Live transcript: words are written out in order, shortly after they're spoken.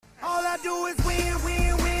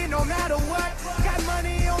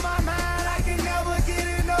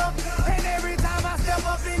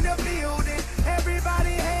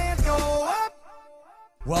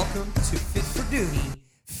Welcome to Fit for Duty,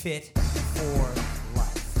 Fit for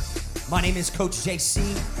Life. My name is Coach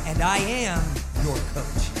JC, and I am your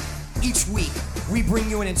coach. Each week, we bring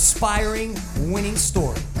you an inspiring, winning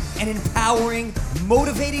story, an empowering,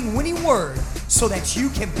 motivating, winning word so that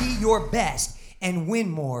you can be your best and win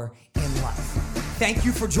more in life. Thank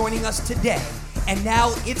you for joining us today, and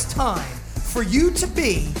now it's time for you to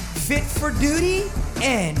be fit for duty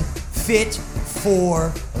and fit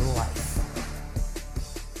for life.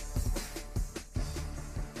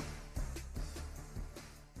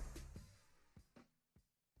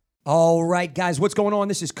 All right, guys, what's going on?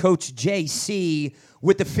 This is Coach JC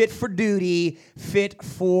with the Fit for Duty, Fit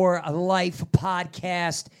for Life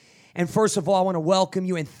podcast. And first of all, I want to welcome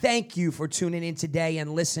you and thank you for tuning in today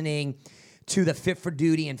and listening to the Fit for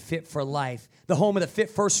Duty and Fit for Life, the home of the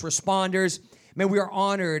Fit First Responders. Man, we are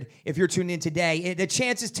honored if you're tuning in today. The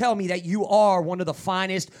chances tell me that you are one of the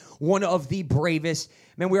finest, one of the bravest.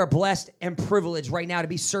 Man, we are blessed and privileged right now to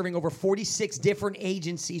be serving over 46 different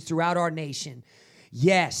agencies throughout our nation.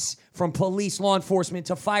 Yes, from police, law enforcement,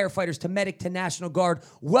 to firefighters, to medic, to National Guard.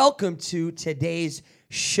 Welcome to today's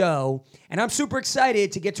show. And I'm super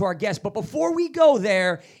excited to get to our guest. But before we go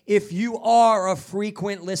there, if you are a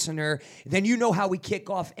frequent listener, then you know how we kick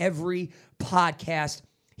off every podcast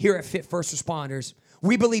here at Fit First Responders.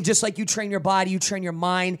 We believe just like you train your body, you train your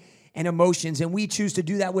mind and emotions. And we choose to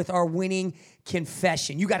do that with our winning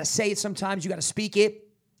confession. You got to say it sometimes. You got to speak it,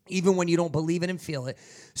 even when you don't believe it and feel it.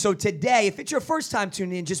 So today, if it's your first time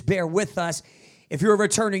tuning in, just bear with us. If you're a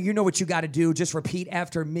returner, you know what you got to do. Just repeat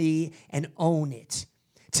after me and own it.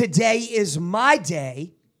 Today is my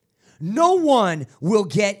day. No one will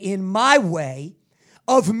get in my way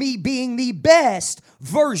of me being the best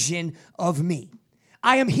version of me.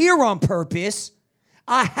 I am here on purpose.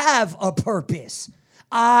 I have a purpose.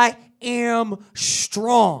 I am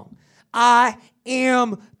strong. I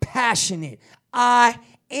am passionate. I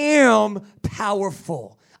am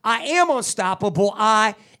powerful. I am unstoppable.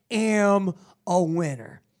 I am a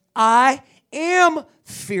winner. I am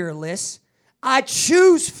fearless. I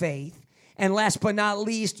choose faith. And last but not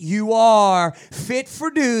least, you are fit for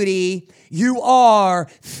duty. You are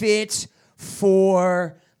fit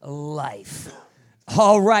for life.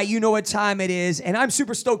 All right, you know what time it is. And I'm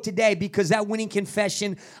super stoked today because that winning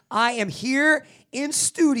confession, I am here in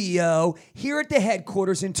studio, here at the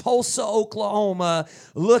headquarters in Tulsa, Oklahoma,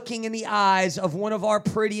 looking in the eyes of one of our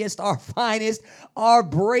prettiest, our finest, our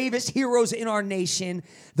bravest heroes in our nation,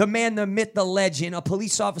 the man, the myth, the legend, a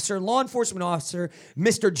police officer, law enforcement officer,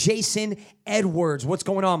 Mr. Jason Edwards. What's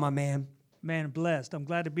going on, my man? Man, blessed. I'm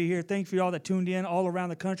glad to be here. Thank you for all that tuned in all around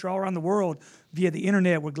the country, all around the world via the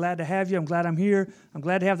internet. We're glad to have you. I'm glad I'm here. I'm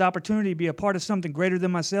glad to have the opportunity to be a part of something greater than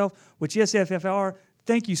myself, which is FFR.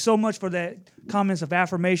 Thank you so much for that comments of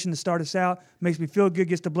affirmation to start us out. Makes me feel good,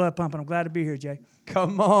 gets the blood pumping. I'm glad to be here, Jay.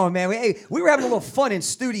 Come on, man. We were having a little fun in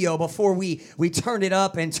studio before we turned it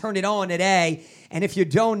up and turned it on today. And if you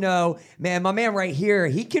don't know, man, my man right here,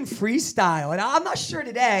 he can freestyle. And I'm not sure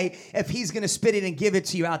today if he's going to spit it and give it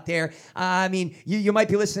to you out there. I mean, you might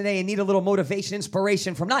be listening today and need a little motivation,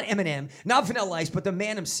 inspiration from not Eminem, not Vanilla Ice, but the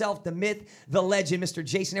man himself, the myth, the legend, Mr.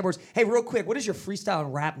 Jason Edwards. Hey, real quick, what is your freestyle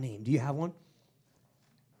and rap name? Do you have one?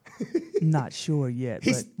 Not sure yet,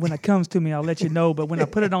 but when it comes to me, I'll let you know. But when I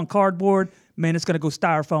put it on cardboard, man, it's going to go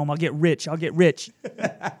styrofoam. I'll get rich.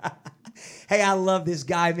 Hey, I love this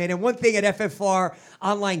guy, man. And one thing at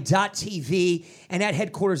FFRonline.tv and at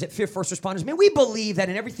headquarters at Fit First Responders, man, we believe that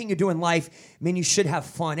in everything you do in life, man, you should have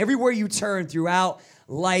fun. Everywhere you turn throughout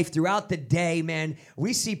life, throughout the day, man,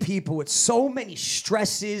 we see people with so many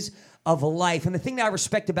stresses of life. And the thing that I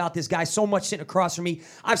respect about this guy so much sitting across from me,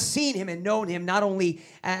 I've seen him and known him not only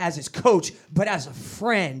as his coach, but as a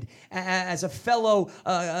friend, as a fellow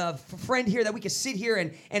friend here that we can sit here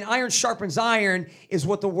and iron sharpens iron is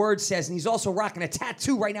what the word says. And he's also rocking a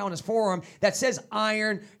tattoo right now on his forearm that says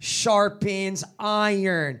iron sharpens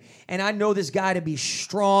iron. And I know this guy to be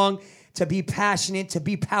strong, to be passionate, to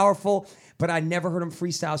be powerful, but I never heard him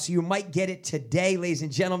freestyle. So you might get it today, ladies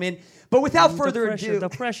and gentlemen. But without further ado,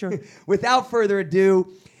 without further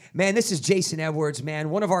ado, man, this is Jason Edwards, man,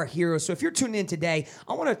 one of our heroes. So if you're tuning in today,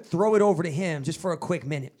 I want to throw it over to him just for a quick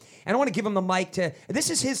minute. And I want to give him the mic this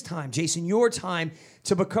is his time, Jason, your time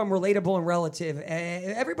to become relatable and relative.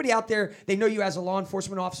 Everybody out there, they know you as a law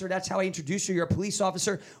enforcement officer. That's how I introduce you. You're a police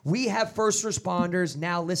officer. We have first responders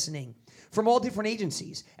now listening from all different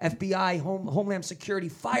agencies, FBI, Homeland Security,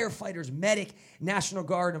 firefighters, medic, National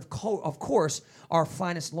Guard, and of course, our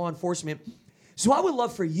finest law enforcement. So I would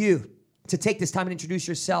love for you to take this time and introduce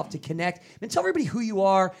yourself, to connect, and tell everybody who you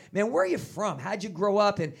are. Man, where are you from? How'd you grow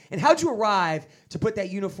up? And how'd you arrive to put that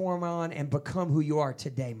uniform on and become who you are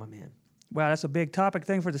today, my man? Wow, that's a big topic.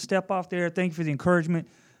 Thank you for the step off there. Thank you for the encouragement.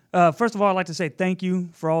 First of all, I'd like to say thank you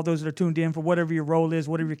for all those that are tuned in, for whatever your role is,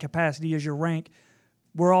 whatever your capacity is, your rank.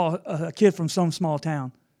 We're all a kid from some small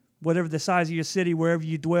town. Whatever the size of your city, wherever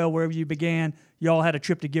you dwell, wherever you began, you all had a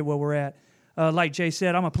trip to get where we're at. Like Jay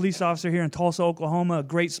said, I'm a police officer here in Tulsa, Oklahoma, a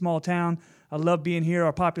great small town. I love being here.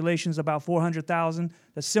 Our population is about 400,000.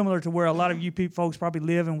 That's similar to where a lot of you folks probably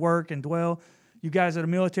live and work and dwell. You guys are the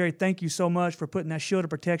military, thank you so much for putting that shield of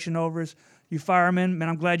protection over us. You firemen, man,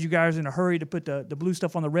 I'm glad you guys are in a hurry to put the blue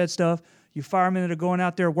stuff on the red stuff. You firemen that are going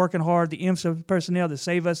out there working hard, the IMSA personnel that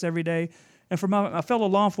save us every day. And for my fellow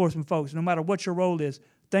law enforcement folks, no matter what your role is,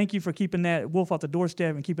 thank you for keeping that wolf off the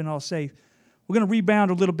doorstep and keeping it all safe. We're going to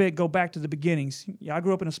rebound a little bit, go back to the beginnings. I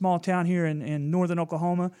grew up in a small town here in northern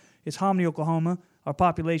Oklahoma. It's Hominy, Oklahoma. Our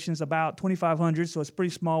population is about 2,500, so it's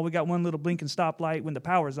pretty small. We got one little blinking stoplight when the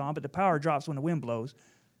power's on, but the power drops when the wind blows.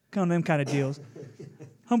 Kind of them kind of deals.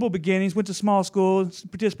 Humble beginnings, went to small school,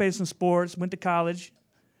 participated in sports, went to college,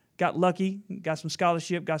 got lucky, got some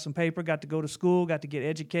scholarship, got some paper, got to go to school, got to get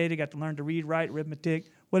educated, got to learn to read, write,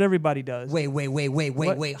 arithmetic, what everybody does. Wait.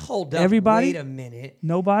 Hold up. Everybody? Wait a minute.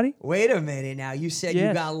 Nobody? Wait a minute now. You said Yes.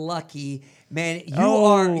 you got lucky. Man,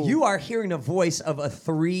 you are hearing the voice of a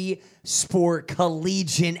 3-sport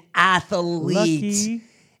collegiate athlete. Lucky.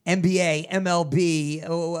 NBA,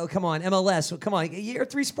 MLB, come on, MLS, come on. You're a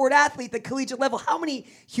 3-sport athlete at the collegiate level. How many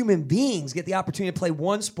human beings get the opportunity to play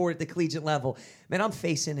one sport at the collegiate level? Man, I'm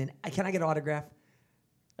facing can I get an autograph?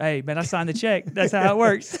 Hey, man, I signed the check. That's how it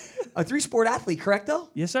works. A 3-sport athlete, correct though?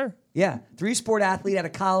 Yes, sir. Yeah, 3-sport athlete out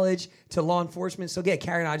of college to law enforcement. So yeah,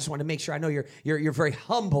 Carrie and I just want to make sure. I know you're very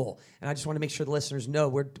humble, and I just want to make sure the listeners know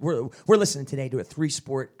we're listening today to a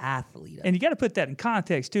 3-sport athlete. And you got to put that in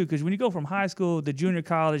context too, because when you go from high school to junior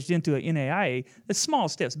college into an NAIA, it's small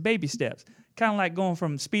steps, baby steps. Kind of like going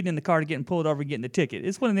from speeding in the car to getting pulled over and getting the ticket.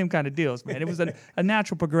 It's one of them kind of deals, man. It was a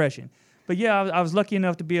natural progression. But yeah, I was lucky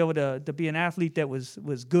enough to be able to be an athlete that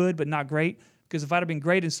was good but not great. Because if I'd have been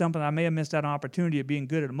great in something, I may have missed out on an opportunity of being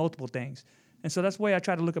good at multiple things. And so that's the way I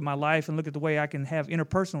try to look at my life and look at the way I can have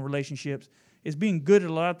interpersonal relationships, is being good at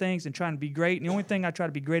a lot of things and trying to be great. And the only thing I try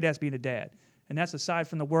to be great at is being a dad. And that's aside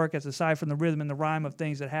from the work, that's aside from the rhythm and the rhyme of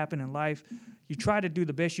things that happen in life. You try to do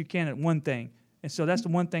the best you can at one thing. And so that's the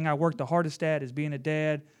one thing I work the hardest at, is being a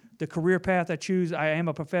dad. The career path I choose, I am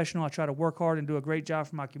a professional. I try to work hard and do a great job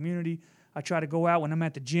for my community. I try to go out when I'm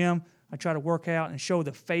at the gym. I try to work out and show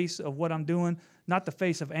the face of what I'm doing, not the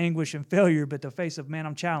face of anguish and failure, but the face of, man,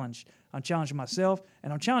 I'm challenged. I'm challenging myself,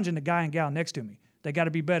 and I'm challenging the guy and gal next to me. They got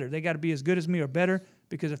to be better. They got to be as good as me or better,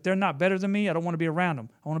 because if they're not better than me, I don't want to be around them.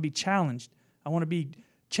 I want to be challenged. I want to be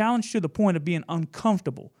challenged to the point of being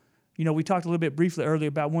uncomfortable. You know, we talked a little bit briefly earlier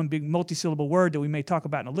about one big multisyllable word that we may talk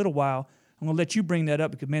about in a little while. I'm going to let you bring that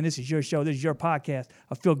up because, man, this is your show. This is your podcast.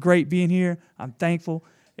 I feel great being here. I'm thankful.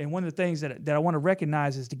 And one of the things that I want to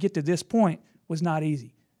recognize is to get to this point was not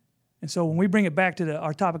easy. And so when we bring it back to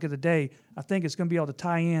our topic of the day, I think it's going to be able to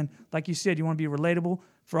tie in. Like you said, you want to be relatable.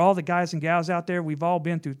 For all the guys and gals out there, we've all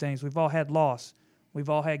been through things. We've all had loss. We've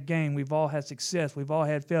all had gain. We've all had success. We've all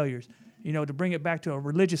had failures. You know, to bring it back to a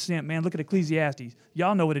religious sense, man, look at Ecclesiastes.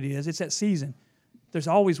 Y'all know what it is. It's that season. There's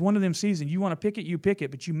always one of them seasons. You want to pick it, you pick it,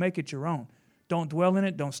 but you make it your own. Don't dwell in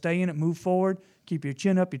it. Don't stay in it. Move forward. Keep your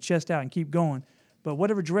chin up, your chest out, and keep going. But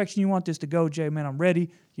whatever direction you want this to go, Jay, man, I'm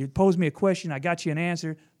ready. You pose me a question, I got you an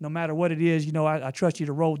answer. No matter what it is, you know, I trust you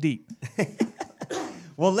to roll deep.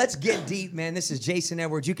 Well, let's get deep, man. This is Jason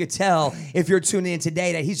Edwards. You could tell if you're tuning in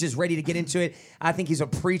today that he's just ready to get into it. I think he's a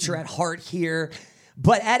preacher at heart here.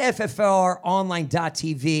 But at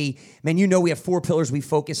FFRonline.tv, man, you know we have 4 pillars we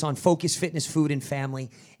focus on: focus, fitness, food, and family.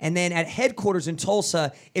 And then at headquarters in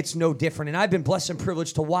Tulsa, it's no different. And I've been blessed and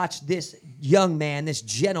privileged to watch this young man, this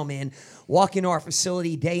gentleman, walk into our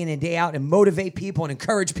facility day in and day out and motivate people and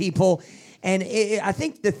encourage people. And I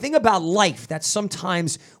think the thing about life that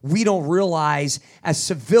sometimes we don't realize as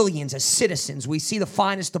civilians, as citizens, we see the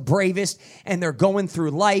finest, the bravest, and they're going through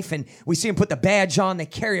life, and we see them put the badge on, they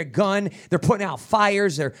carry a gun, they're putting out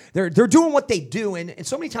fires, they're doing what they do, and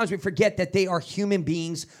so many times we forget that they are human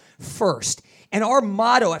beings first. And our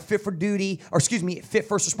motto at Fit First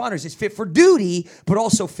Responders is fit for duty, but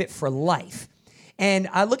also fit for life. And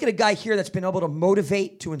I look at a guy here that's been able to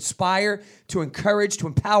motivate, to inspire, to encourage, to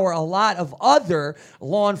empower a lot of other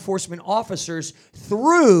law enforcement officers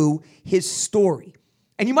through his story.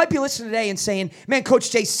 And you might be listening today and saying, man,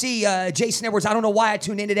 Coach JC, Jason Edwards, I don't know why I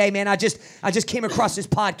tuned in today, man. I just came across this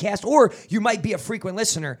podcast. Or you might be a frequent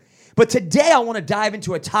listener. But today I want to dive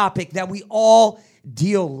into a topic that we all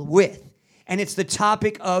deal with. And it's the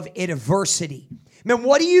topic of adversity. Man,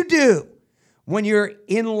 what do you do when you're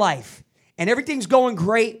in life and everything's going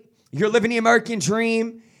great? You're living the American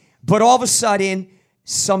dream, but all of a sudden,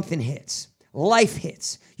 something hits. Life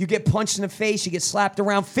hits. You get punched in the face. You get slapped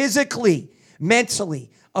around physically,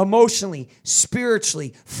 mentally, emotionally,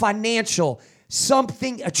 spiritually, financial,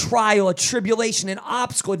 something, a trial, a tribulation, an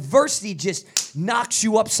obstacle, adversity just knocks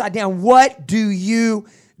you upside down. What do you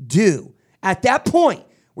do? At that point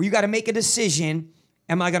where you got to make a decision,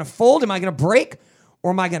 am I going to fold? Am I going to break?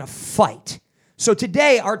 Or am I going to fight? So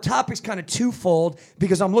today, our topic's kind of twofold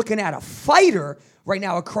because I'm looking at a fighter right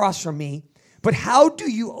now across from me. But how do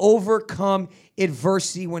you overcome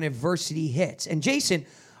adversity when adversity hits? And Jason,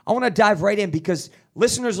 I want to dive right in because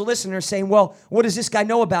listeners are saying, well, what does this guy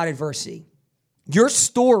know about adversity? Your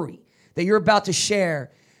story that you're about to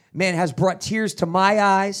share, man, has brought tears to my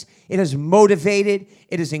eyes. It has motivated.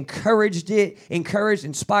 It has encouraged,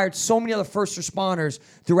 inspired so many other first responders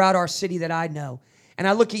throughout our city that I know. And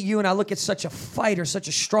I look at you and I look at such a fighter, such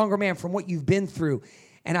a stronger man from what you've been through.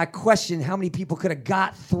 And I question how many people could have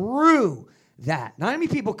got through that. Not how many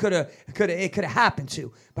people it could have happened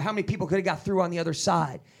to, but how many people could have got through on the other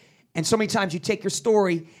side. And so many times you take your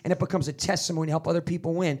story and it becomes a testimony to help other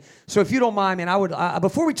people win. So if you don't mind, man, I would,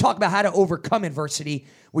 before we talk about how to overcome adversity,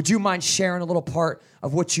 would you mind sharing a little part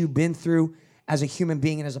of what you've been through as a human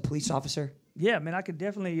being and as a police officer? Yeah, man, I could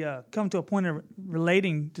definitely come to a point of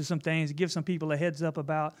relating to some things and give some people a heads up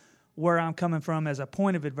about where I'm coming from as a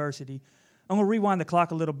point of adversity. I'm going to rewind the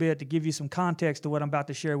clock a little bit to give you some context to what I'm about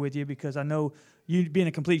to share with you because I know you being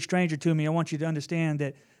a complete stranger to me, I want you to understand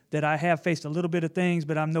that I have faced a little bit of things,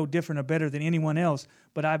 but I'm no different or better than anyone else.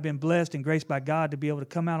 But I've been blessed and graced by God to be able to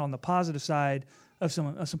come out on the positive side of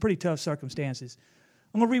some pretty tough circumstances.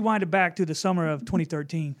 I'm going to rewind it back to the summer of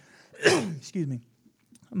 2013. Excuse me.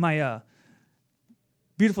 My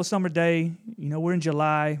beautiful summer day. You know, we're in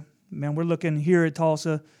July. Man, we're looking here at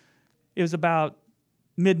Tulsa. It was about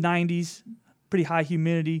mid-90s, pretty high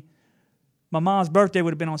humidity. My mom's birthday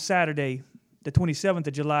would have been on Saturday, the 27th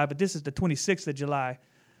of July, but this is the 26th of July.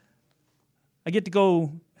 I get to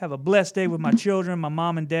go have a blessed day with my children, my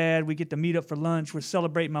mom and dad. We get to meet up for lunch. We're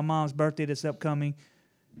celebrating my mom's birthday that's upcoming.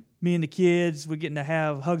 Me and the kids, we're getting to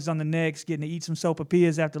have hugs on the necks, getting to eat some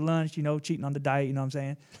sopapillas after lunch, you know, cheating on the diet, you know what I'm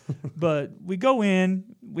saying? But we go in,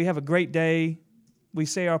 we have a great day. We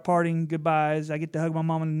say our parting goodbyes. I get to hug my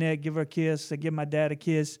mom on the neck, give her a kiss. I give my dad a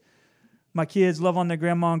kiss. My kids love on their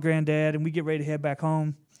grandma and granddad, and we get ready to head back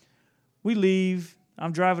home. We leave.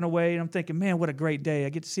 I'm driving away, and I'm thinking, man, what a great day. I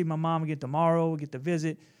get to see my mom again tomorrow. We get to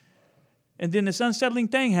visit. And then this unsettling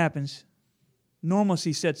thing happens.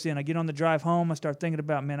 Normalcy sets in. I get on the drive home. I start thinking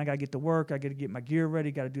about, man, I got to get to work. I got to get my gear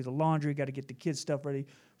ready. Got to do the laundry. Got to get the kids' stuff ready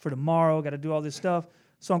for tomorrow. Got to do all this stuff.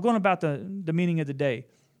 So I'm going about the meaning of the day.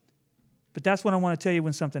 But that's what I want to tell you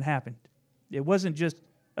when something happened. It wasn't just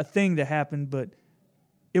a thing that happened, but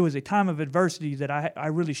it was a time of adversity that I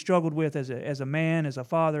really struggled with as a man, as a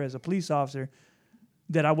father, as a police officer,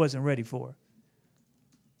 that I wasn't ready for.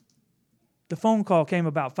 The phone call came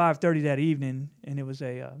about 5:30 that evening, and it was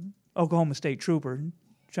a Oklahoma State trooper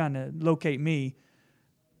trying to locate me.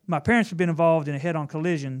 My parents have been involved in a head-on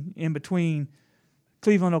collision in between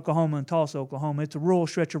Cleveland, Oklahoma, and Tulsa, Oklahoma. It's a rural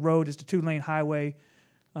stretch of road. It's a 2-lane highway.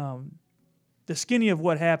 The skinny of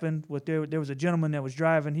what happened, there was a gentleman that was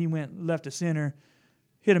driving. He went left to center,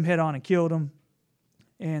 hit him head-on and killed him,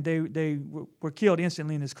 and they were killed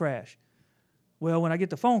instantly in this crash. Well, when I get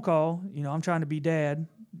the phone call, you know, I'm trying to be dad,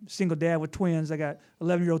 single dad with twins. I got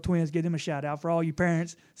 11-year-old twins. Give them a shout out for all you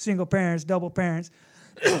parents, single parents, double parents,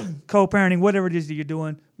 co-parenting, whatever it is that you're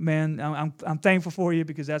doing. Man, I'm thankful for you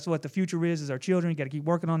because that's what the future is our children. You got to keep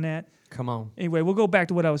working on that. Come on. Anyway, we'll go back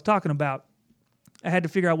to what I was talking about. I had to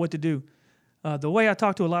figure out what to do. The way I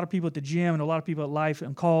talk to a lot of people at the gym and a lot of people at life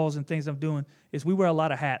and calls and things I'm doing is we wear a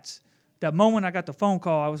lot of hats. That moment I got the phone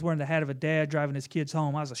call, I was wearing the hat of a dad driving his kids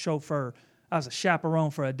home. I was a chauffeur. I was a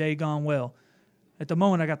chaperone for a day gone well. At the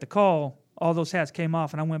moment I got the call, all those hats came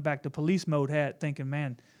off, and I went back to police mode hat thinking,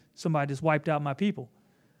 man, somebody just wiped out my people.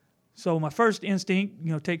 So my first instinct,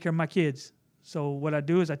 you know, take care of my kids. So what I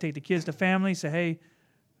do is I take the kids to family, say, hey,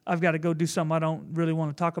 I've got to go do something I don't really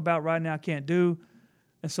want to talk about right now, I can't do.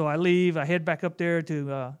 And so I leave. I head back up there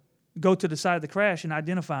to go to the side of the crash and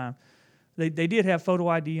identify them. They did have photo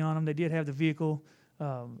ID on them. They did have the vehicle.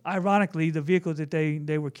 Ironically, the vehicle that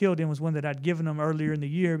they were killed in was one that I'd given them earlier in the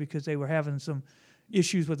year because they were having some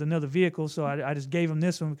issues with another vehicle. So I just gave them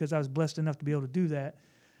this one because I was blessed enough to be able to do that.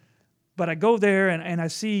 But I go there and I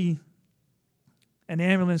see an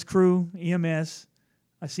ambulance crew, EMS.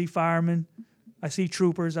 I see firemen. I see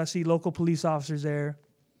troopers. I see local police officers there.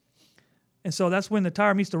 And so that's when the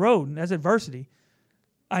tire meets the road, and that's adversity.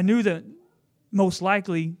 I knew that most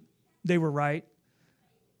likely they were right.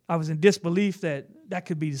 I was in disbelief that that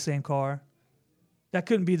could be the same car. That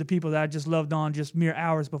couldn't be the people that I just loved on just mere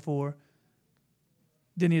hours before.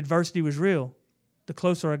 Then the adversity was real. The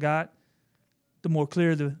closer I got, the more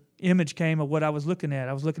clear the image came of what I was looking at.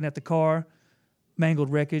 I was looking at the car, mangled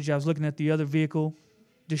wreckage. I was looking at the other vehicle,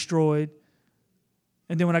 destroyed.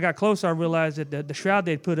 And then when I got closer, I realized that the shroud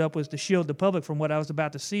they'd put up was to shield the public from what I was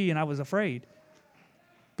about to see, and I was afraid.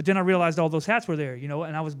 But then I realized all those hats were there, you know,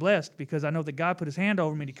 and I was blessed because I know that God put his hand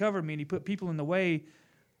over me and he covered me and he put people in the way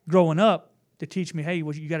growing up to teach me, hey,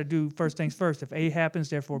 what you got to do first things first. If A happens,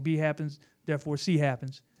 therefore B happens, therefore C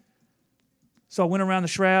happens. So I went around the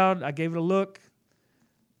shroud. I gave it a look.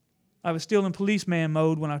 I was still in policeman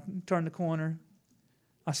mode when I turned the corner.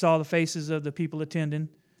 I saw the faces of the people attending,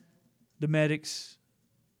 the medics,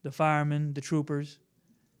 the firemen, the troopers.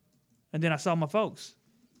 And then I saw my folks,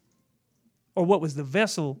 or what was the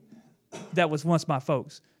vessel that was once my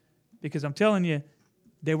folks. Because I'm telling you,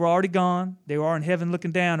 they were already gone. They were in heaven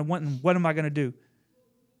looking down and wondering, what am I going to do?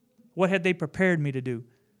 What had they prepared me to do?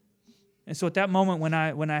 And so at that moment when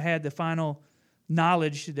I had the final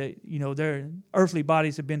knowledge that, you know, their earthly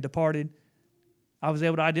bodies had been departed, I was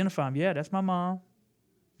able to identify them. Yeah, that's my mom.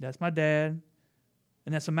 That's my dad.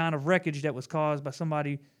 And that's the amount of wreckage that was caused by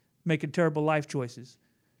somebody making terrible life choices.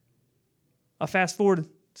 I fast forward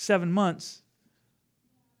 7 months.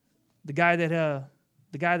 The guy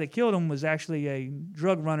that killed him was actually a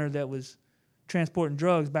drug runner that was transporting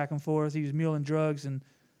drugs back and forth. He was muling drugs, and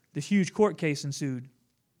this huge court case ensued.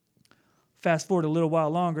 Fast forward a little while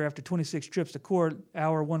longer, after 26 trips to court,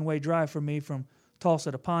 hour one-way drive for me from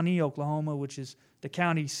Tulsa to Pawnee, Oklahoma, which is the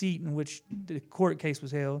county seat in which the court case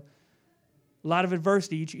was held. A lot of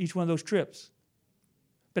adversity each one of those trips.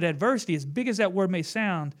 But adversity, as big as that word may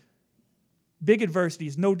sound, big adversity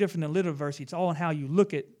is no different than little adversity. It's all in how you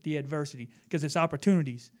look at the adversity, because it's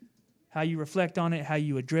opportunities. How you reflect on it, how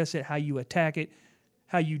you address it, how you attack it,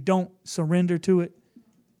 how you don't surrender to it.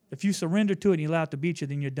 If you surrender to it and you allow it to beat you,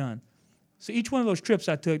 then you're done. So each one of those trips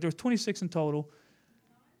I took, there was 26 in total.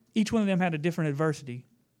 Each one of them had a different adversity.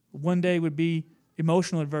 One day would be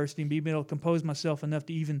emotional adversity and being able to compose myself enough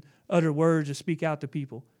to even utter words or speak out to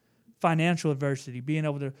people. Financial adversity, being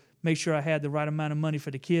able to make sure I had the right amount of money for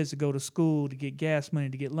the kids to go to school, to get gas money,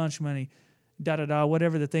 to get lunch money,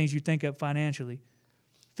 whatever the things you think of financially.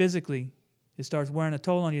 Physically, it starts wearing a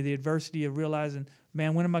toll on you, the adversity of realizing,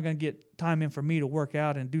 man, when am I going to get time in for me to work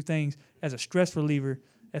out and do things as a stress reliever,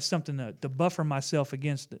 as something to buffer myself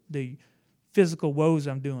against the physical woes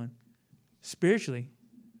I'm doing. Spiritually,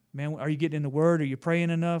 man, are you getting in the Word? Are you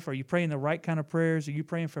praying enough? Are you praying the right kind of prayers? Are you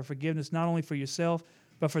praying for forgiveness, not only for yourself,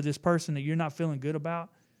 but for this person that you're not feeling good about?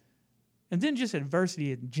 And then just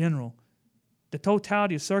adversity in general. The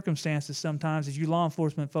totality of circumstances sometimes, as you law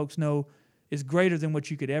enforcement folks know, is greater than what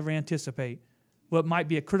you could ever anticipate. What might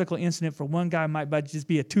be a critical incident for one guy might just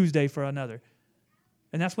be a Tuesday for another.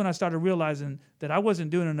 And that's when I started realizing that I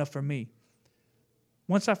wasn't doing enough for me.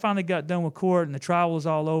 Once I finally got done with court and the trial was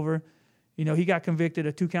all over, you know, he got convicted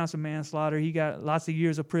of 2 counts of manslaughter. He got lots of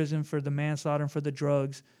years of prison for the manslaughter and for the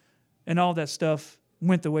drugs. And all that stuff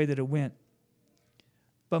went the way that it went.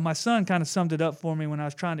 But my son kind of summed it up for me when I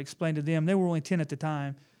was trying to explain to them. They were only 10 at the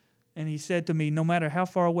time. And he said to me, no matter how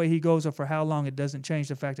far away he goes or for how long, it doesn't change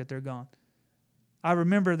the fact that they're gone. I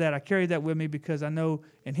remember that. I carried that with me because I know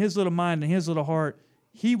in his little mind and his little heart,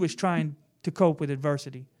 he was trying to cope with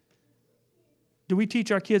adversity. Do we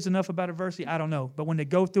teach our kids enough about adversity? I don't know. But when they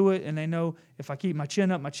go through it and they know if I keep my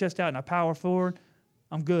chin up, my chest out, and I power forward,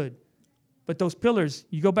 I'm good. But those pillars,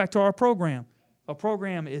 you go back to our program. Our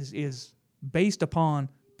program is based upon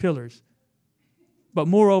pillars. But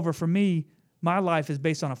moreover, for me, my life is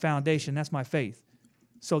based on a foundation. That's my faith.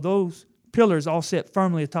 So those pillars all sit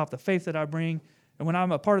firmly atop the faith that I bring. And when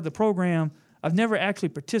I'm a part of the program, I've never actually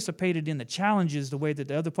participated in the challenges the way that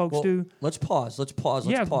the other folks do. Let's pause,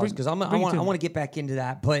 because I want to get back into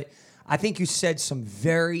that. But I think you said some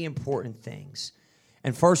very important things.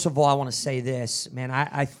 And first of all, I want to say this, man,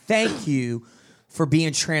 I thank you for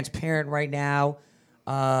being transparent right now.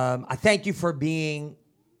 I thank you for being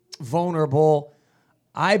vulnerable.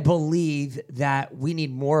 I believe that we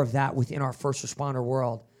need more of that within our first responder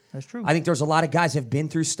world. That's true. I think there's a lot of guys that have been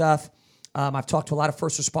through stuff. I've talked to a lot of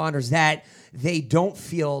first responders that they don't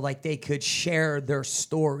feel like they could share their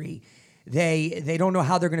story. They don't know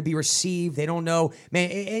how they're going to be received. They don't know,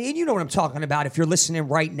 man. And you know what I'm talking about. If you're listening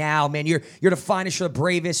right now, man, you're the finest, you're the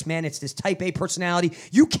bravest, man. It's this type A personality.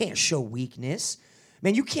 You can't show weakness,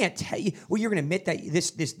 man. You can't tell you. Well, you're going to admit that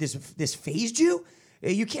this phased you.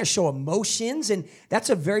 You can't show emotions, and that's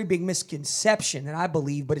a very big misconception that I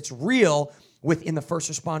believe, but it's real within the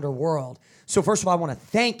first responder world. So first of all, I want to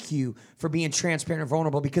thank you for being transparent and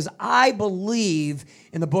vulnerable, because I believe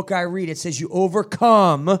in the book I read, it says you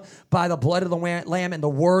overcome by the blood of the Lamb and the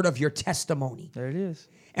word of your testimony. There it is.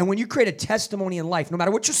 And when you create a testimony in life, no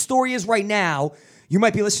matter what your story is right now, you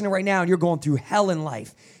might be listening right now and you're going through hell in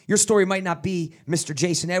life. Your story might not be Mr.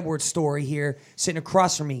 Jason Edwards' story here sitting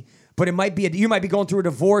across from me. But it might be you might be going through a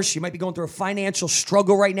divorce. You might be going through a financial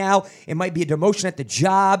struggle right now. It might be a demotion at the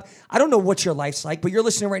job. I don't know what your life's like, but you're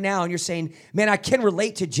listening right now and you're saying, man, I can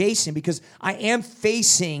relate to Jason because I am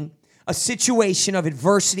facing a situation of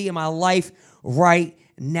adversity in my life right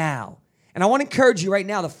now. And I want to encourage you right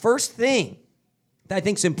now, the first thing that I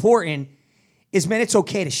think is important is, man, it's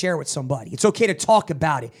okay to share with somebody. It's okay to talk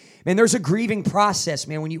about it. Man, there's a grieving process,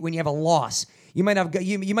 man, when you have a loss. You might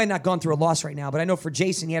not gone through a loss right now, but I know for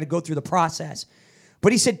Jason, he had to go through the process.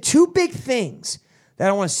 But he said two big things that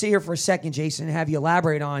I want to sit here for a second, Jason, and have you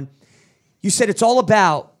elaborate on. You said it's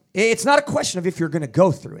not a question of if you're going to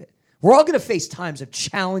go through it. We're all going to face times of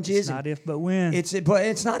challenges. It's not if, but when. It's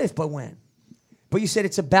not if, but when. But you said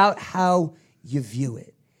it's about how you view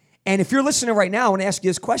it. And if you're listening right now, I want to ask you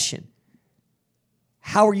this question.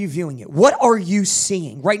 How are you viewing it? What are you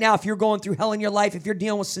seeing? Right now, if you're going through hell in your life, if you're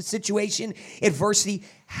dealing with a situation, adversity,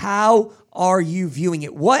 how are you viewing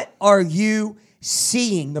it? What are you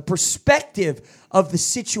seeing? The perspective of the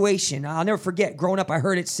situation. I'll never forget, growing up, I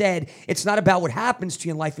heard it said, it's not about what happens to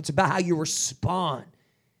you in life, it's about how you respond.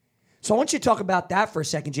 So I want you to talk about that for a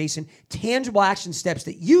second, Jason. Tangible action steps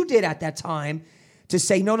that you did at that time to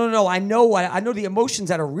say, no, I know the emotions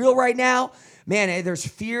that are real right now. Man, there's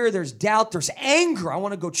fear, there's doubt, there's anger. I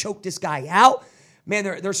want to go choke this guy out. Man,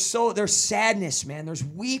 there's sadness, man. There's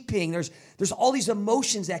weeping. There's all these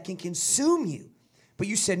emotions that can consume you. But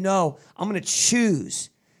you said, no, I'm going to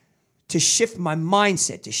choose to shift my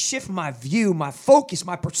mindset, to shift my view, my focus,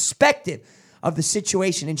 my perspective of the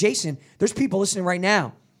situation. And Jason, there's people listening right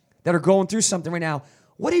now that are going through something right now.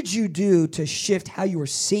 What did you do to shift how you were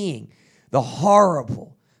seeing the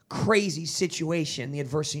horrible, crazy situation, the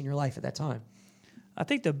adversity in your life at that time? I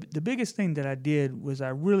think the biggest thing that I did was I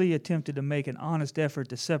really attempted to make an honest effort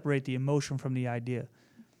to separate the emotion from the idea.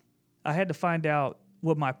 I had to find out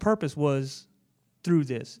what my purpose was through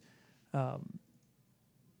this. The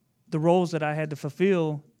roles that I had to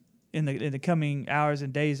fulfill in the coming hours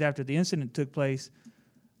and days after the incident took place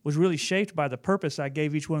was really shaped by the purpose I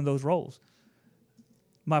gave each one of those roles.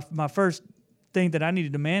 My first thing that I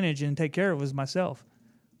needed to manage and take care of was myself.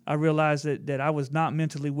 I realized that I was not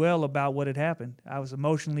mentally well about what had happened. I was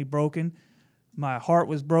emotionally broken. My heart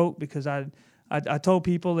was broke because I told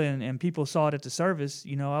people, and people saw it at the service,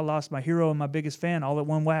 I lost my hero and my biggest fan all at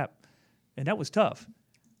one whap. And that was tough.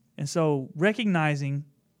 And so recognizing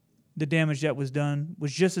the damage that was done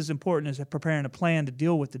was just as important as preparing a plan to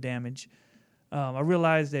deal with the damage. I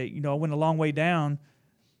realized that, I went a long way down,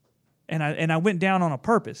 and I went down on a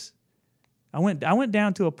purpose. I went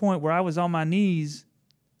down to a point where I was on my knees,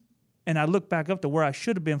 and I looked back up to where I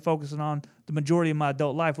should have been focusing on the majority of my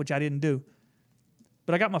adult life, which I didn't do.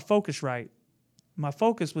 But I got my focus right. My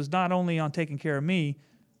focus was not only on taking care of me,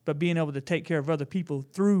 but being able to take care of other people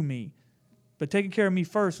through me. But taking care of me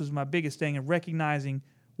first was my biggest thing, and recognizing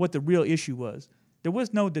what the real issue was. There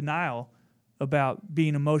was no denial about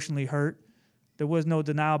being emotionally hurt. There was no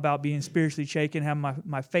denial about being spiritually shaken, having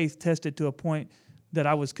my faith tested to a point that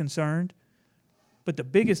I was concerned. But the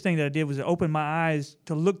biggest thing that I did was to open my eyes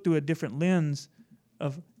to look through a different lens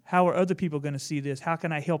of how are other people going to see this? How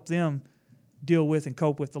can I help them deal with and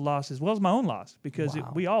cope with the loss as well as my own loss? Because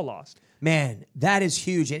we all lost. Man, that is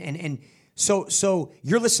huge. And so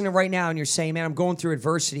you're listening right now and you're saying, man, I'm going through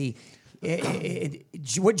adversity.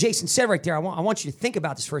 What Jason said right there, I want you to think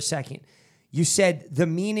about this for a second. You said the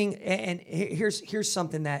meaning, and here's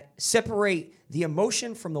something that separate the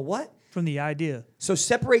emotion from the what? From the idea. So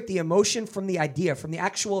separate the emotion from the idea, from the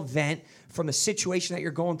actual event, from the situation that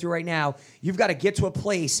you're going through right now. You've got to get to a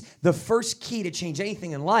place. The first key to change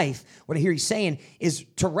anything in life, what I hear you saying, is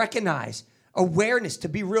to recognize awareness, to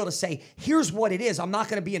be real, to say, here's what it is. I'm not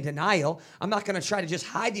going to be in denial. I'm not going to try to just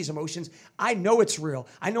hide these emotions. I know it's real.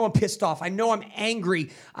 I know I'm pissed off. I know I'm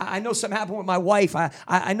angry. I know something happened with my wife.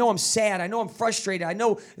 I know I'm sad. I know I'm frustrated. I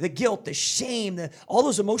know the guilt, the shame, all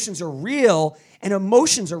those emotions are real, and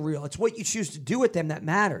emotions are real. It's what you choose to do with them that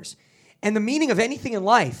matters. And the meaning of anything in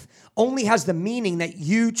life only has the meaning that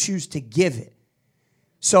you choose to give it.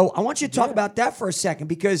 So I want you to talk about that for a second,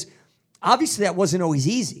 because obviously that wasn't always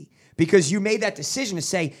easy, because you made that decision to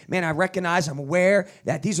say, man, I recognize, I'm aware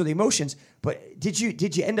that these are the emotions. But did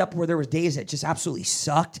you end up where there were days that just absolutely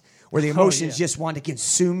sucked, where the emotions just wanted to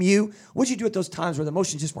consume you? What did you do at those times where the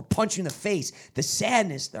emotions just were punching you in the face? The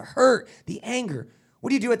sadness, the hurt, the anger. What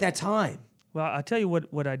do you do at that time? Well, I'll tell you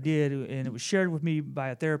what I did, and it was shared with me by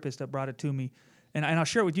a therapist that brought it to me. And I'll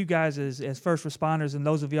share it with you guys as first responders and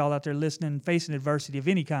those of y'all out there listening, facing adversity of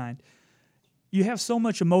any kind. You have so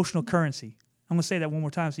much emotional currency. I'm going to say that one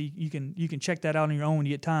more time so you can check that out on your own when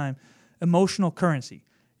you get time. Emotional currency.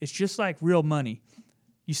 It's just like real money.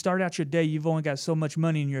 You start out your day, you've only got so much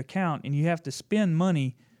money in your account, and you have to spend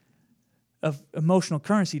money of emotional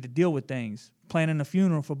currency to deal with things. Planning a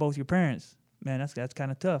funeral for both your parents. Man, that's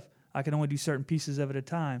kind of tough. I can only do certain pieces of it at a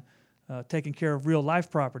time. Taking care of real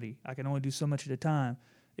life property, I can only do so much at a time.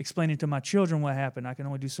 Explaining to my children what happened, I can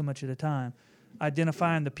only do so much at a time.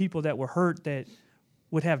 Identifying the people that were hurt that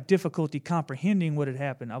would have difficulty comprehending what had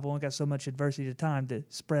happened, I've only got so much adversity at a time to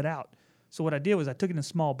spread out. So what I did was I took it in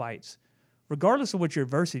small bites. Regardless of what your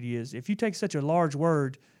adversity is, if you take such a large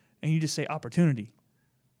word and you just say opportunity,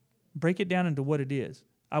 break it down into what it is.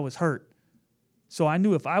 I was hurt. So I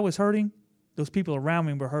knew if I was hurting, those people around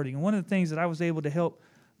me were hurting. And one of the things that I was able to help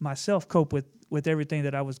myself cope with everything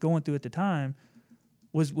that I was going through at the time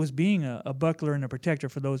was being a buckler and a protector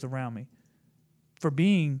for those around me, for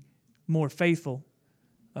being more faithful.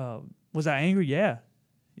 Was I angry? Yeah.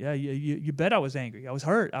 You bet I was angry. I was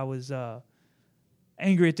hurt. I was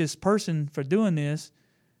angry at this person for doing this.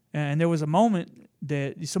 And there was a moment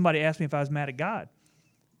that somebody asked me if I was mad at God.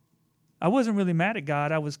 I wasn't really mad at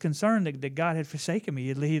God. I was concerned that God had forsaken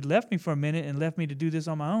me. He'd left me for a minute and left me to do this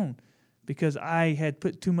on my own because I had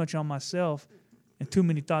put too much on myself and too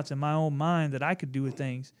many thoughts in my own mind that I could do with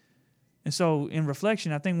things. And so in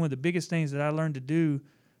reflection, I think one of the biggest things that I learned to do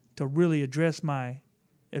to really address my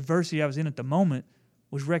adversity I was in at the moment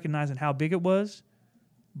was recognizing how big it was,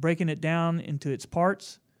 breaking it down into its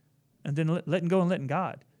parts, and then letting go and letting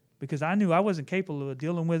God. Because I knew I wasn't capable of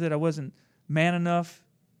dealing with it. I wasn't man enough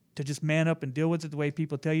to just man up and deal with it the way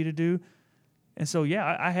people tell you to do. And so,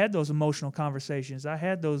 yeah, I had those emotional conversations. I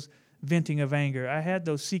had those venting of anger. I had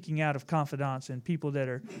those seeking out of confidants and people that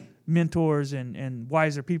are mentors and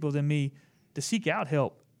wiser people than me to seek out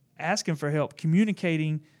help, asking for help,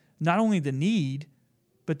 communicating not only the need,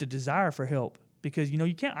 but the desire for help. Because,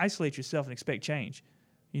 you can't isolate yourself and expect change.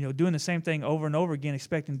 Doing the same thing over and over again,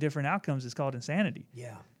 expecting different outcomes is called insanity.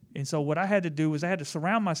 Yeah. And so what I had to do was I had to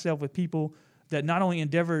surround myself with people that not only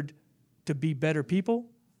endeavored to be better people,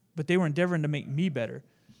 but they were endeavoring to make me better.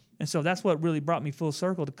 And so that's what really brought me full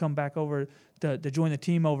circle to come back over to join the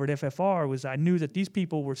team over at FFR, was I knew that these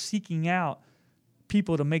people were seeking out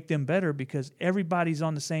people to make them better because everybody's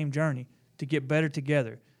on the same journey to get better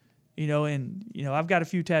together. I've got a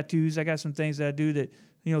few tattoos. I got some things that I do that,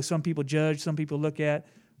 some people judge, some people look at.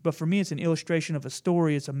 But for me, it's an illustration of a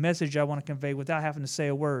story. It's a message I want to convey without having to say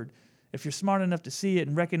a word. If you're smart enough to see it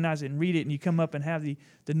and recognize it and read it, and you come up and have the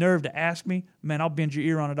nerve to ask me, man, I'll bend your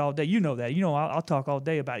ear on it all day. You know that. I'll talk all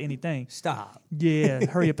day about anything. Stop. Yeah,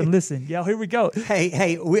 hurry up and listen. Yeah, here we go.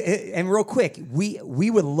 Hey, and real quick, we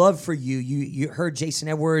would love for you. You heard Jason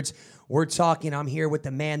Edwards. We're talking. I'm here with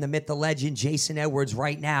the man, the myth, the legend, Jason Edwards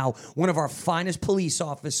right now, one of our finest police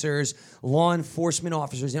officers, law enforcement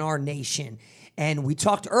officers in our nation. And we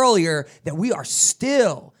talked earlier that we are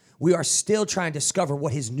still trying to discover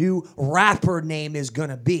what his new rapper name is going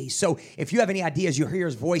to be. So if you have any ideas, you'll hear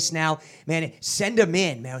his voice now. Man, send him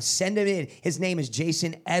in, man. Send him in. His name is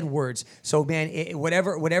Jason Edwards. So, man,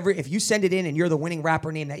 whatever, if you send it in and you're the winning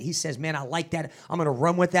rapper name that he says, man, I like that, I'm going to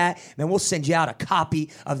run with that, man, we'll send you out a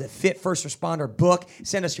copy of the Fit First Responder book.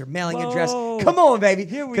 Send us your mailing address. Come on, baby.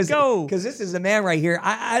 Here we go. Because this is the man right here.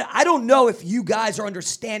 I don't know if you guys are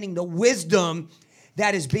understanding the wisdom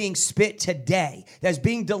that is being spit today, that's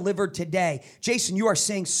being delivered today. Jason, you are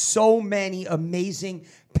saying so many amazing,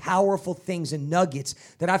 powerful things and nuggets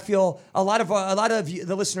that I feel a lot of you,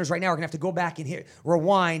 the listeners right now, are going to have to go back and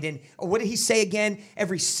rewind. And what did he say again?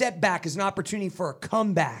 Every setback is an opportunity for a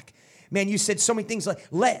comeback. Man, you said so many things like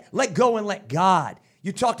let go and let God.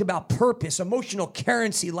 You talked about purpose, emotional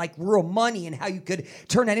currency like real money, and how you could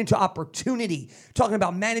turn that into opportunity. Talking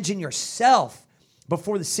about managing yourself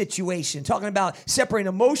before the situation, talking about separating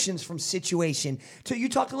emotions from situation. So you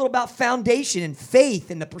talked a little about foundation and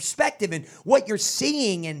faith and the perspective and what you're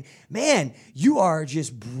seeing. And man, you are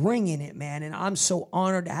just bringing it, man. And I'm so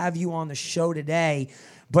honored to have you on the show today.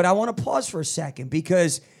 But I want to pause for a second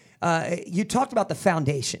because you talked about the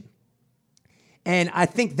foundation. And I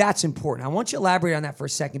think that's important. I want you to elaborate on that for a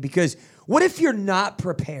second, because what if you're not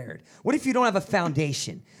prepared? What if you don't have a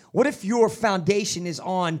foundation? What if your foundation is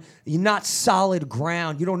on not solid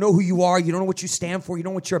ground? You don't know who you are. You don't know what you stand for. You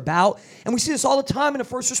don't know what you're about. And we see this all the time in the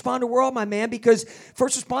first responder world, my man, because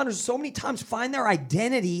first responders so many times find their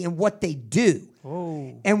identity in what they do.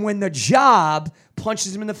 Oh. And when the job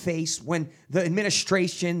punches them in the face, when the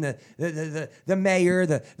administration, the mayor,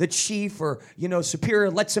 the chief, or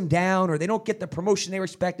superior lets them down, or they don't get the promotion they were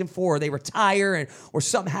expecting for, or they retire, or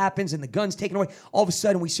something happens and the gun's taken away, all of a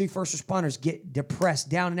sudden we see first responders get depressed,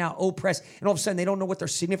 down and out, oppressed, and all of a sudden they don't know what their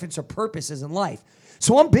significance or purpose is in life.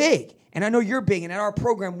 So I'm big, and I know you're big, and at our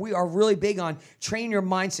program we are really big on training your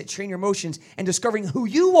mindset, training your emotions, and discovering who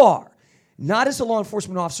you are. Not as a law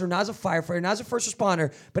enforcement officer, not as a firefighter, not as a first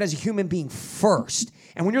responder, but as a human being first.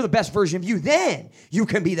 And when you're the best version of you, then you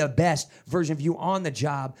can be the best version of you on the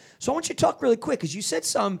job. So I want you to talk really quick, because you said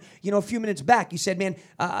a few minutes back. You said, man,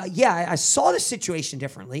 I saw the situation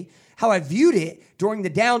differently, how I viewed it during the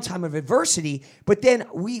downtime of adversity, but then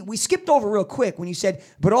we skipped over real quick when you said,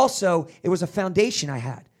 but also it was a foundation I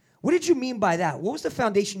had. What did you mean by that? What was the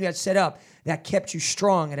foundation you had set up that kept you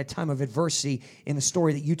strong at a time of adversity in the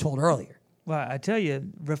story that you told earlier? Well, I tell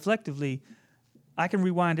you, reflectively, I can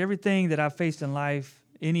rewind everything that I've faced in life,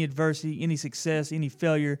 any adversity, any success, any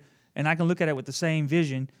failure, and I can look at it with the same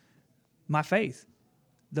vision, my faith.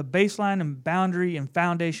 The baseline and boundary and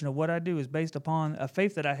foundation of what I do is based upon a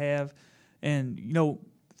faith that I have. And,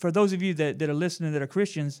 for those of you that are listening that are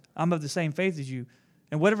Christians, I'm of the same faith as you.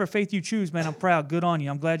 And whatever faith you choose, man, I'm proud. Good on you.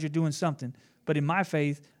 I'm glad you're doing something. But in my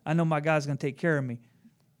faith, I know my God's going to take care of me.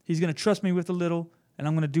 He's going to trust me with a little, and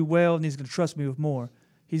I'm going to do well, and he's going to trust me with more.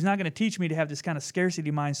 He's not going to teach me to have this kind of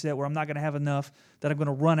scarcity mindset where I'm not going to have enough, that I'm going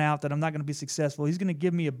to run out, that I'm not going to be successful. He's going to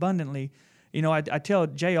give me abundantly. I tell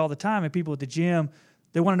Jay all the time, and people at the gym,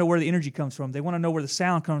 they want to know where the energy comes from. They want to know where the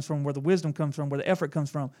sound comes from, where the wisdom comes from, where the effort comes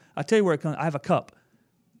from. I tell you where it comes. I have a cup.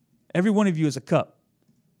 Every one of you is a cup.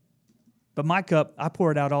 But my cup, I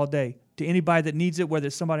pour it out all day to anybody that needs it, whether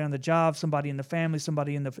it's somebody on the job, somebody in the family,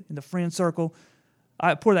 somebody in the friend circle.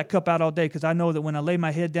 I pour that cup out all day, because I know that when I lay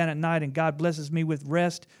my head down at night and God blesses me with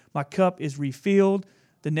rest, my cup is refilled.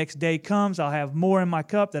 The next day comes, I'll have more in my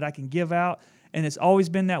cup that I can give out. And it's always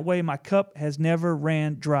been that way. My cup has never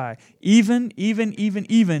ran dry. Even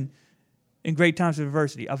in great times of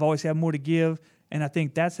adversity, I've always had more to give. And I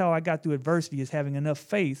think that's how I got through adversity, is having enough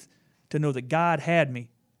faith to know that God had me,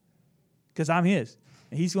 because I'm his.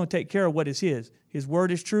 And he's going to take care of what is his. His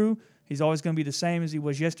word is true. He's always going to be the same as he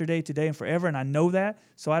was yesterday, today, and forever, and I know that.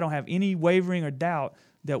 So I don't have any wavering or doubt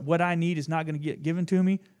that what I need is not going to get given to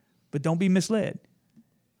me. But don't be misled.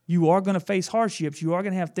 You are going to face hardships. You are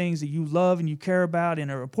going to have things that you love and you care about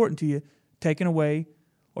and are important to you taken away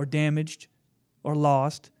or damaged or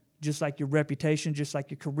lost, just like your reputation, just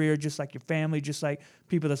like your career, just like your family, just like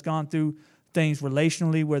people that's gone through things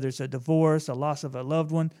relationally, whether it's a divorce, a loss of a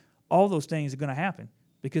loved one. All those things are going to happen,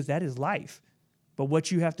 because that is life. But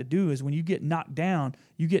what you have to do is when you get knocked down,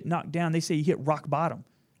 they say you hit rock bottom.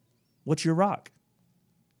 What's your rock?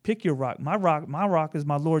 Pick your rock. My rock is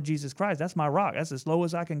my Lord Jesus Christ. That's my rock. That's as low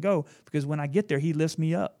as I can go, because when I get there, he lifts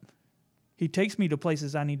me up. He takes me to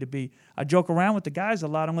places I need to be. I joke around with the guys a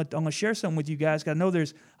lot. I'm going to share something with you guys, because I know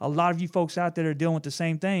there's a lot of you folks out there that are dealing with the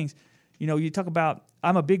same things. You talk about,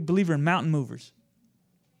 I'm a big believer in mountain movers.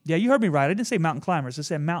 Yeah, you heard me right. I didn't say mountain climbers. I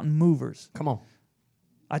said mountain movers. Come on.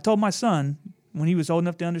 I told my son, when he was old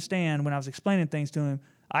enough to understand, when I was explaining things to him,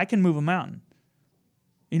 I can move a mountain.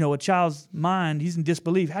 A child's mind, he's in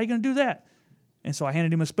disbelief. How are you going to do that? And so I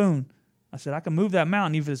handed him a spoon. I said, I can move that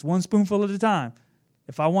mountain, even if it's one spoonful at a time.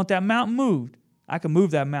 If I want that mountain moved, I can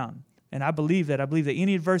move that mountain. And I believe that. I believe that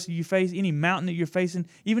any adversity you face, any mountain that you're facing,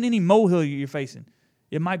 even any molehill you're facing,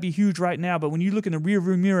 it might be huge right now, but when you look in the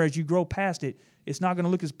rearview mirror as you grow past it, it's not going to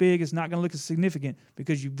look as big, it's not going to look as significant,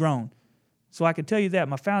 because you've grown. So I can tell you that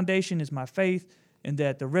my foundation is my faith, and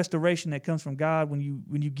that the restoration that comes from God, when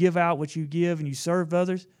you give out what you give and you serve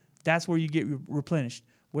others, that's where you get replenished.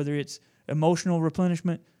 Whether it's emotional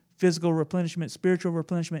replenishment, physical replenishment, spiritual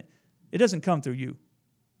replenishment, it doesn't come through you.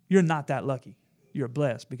 You're not that lucky. You're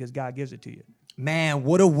blessed because God gives it to you. Man,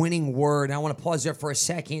 what a winning word. I want to pause there for a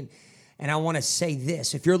second, and I want to say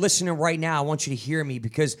this. If you're listening right now, I want you to hear me,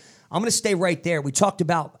 because I'm going to stay right there. We talked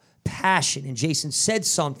about passion, and Jason said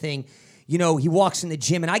something. He walks in the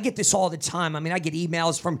gym, and I get this all the time. I get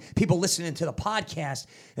emails from people listening to the podcast,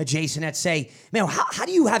 Jason, that say, man, how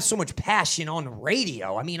do you have so much passion on the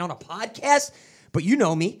radio? On a podcast? but you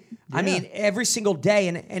know me. Yeah. I mean, every single day,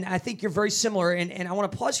 and I think you're very similar, and I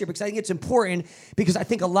want to pause here because I think it's important because I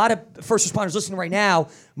think a lot of first responders listening right now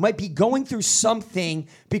might be going through something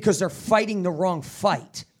because they're fighting the wrong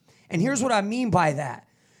fight. And here's what I mean by that.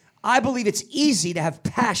 I believe it's easy to have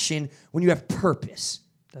passion when you have purpose.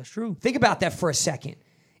 That's true. Think about that for a second.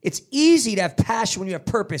 It's easy to have passion when you have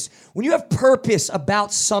purpose. When you have purpose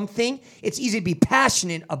about something, it's easy to be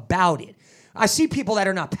passionate about it. I see people that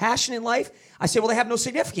are not passionate in life. I say, well, they have no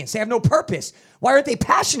significance. They have no purpose. Why aren't they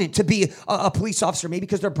passionate to be a police officer? Maybe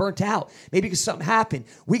because they're burnt out. Maybe because something happened.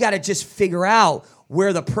 We got to just figure out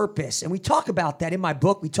where the purpose. And we talk about that in my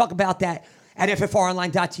book. We talk about that at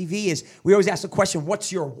ffronline.tv is we always ask the question,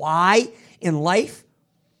 what's your why in life?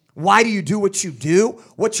 Why do you do what you do?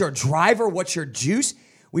 What's your driver? What's your juice?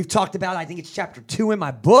 We've talked about, I think it's chapter 2 in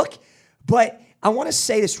my book, but I want to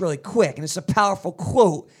say this really quick, and it's a powerful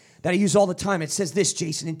quote that I use all the time. It says this,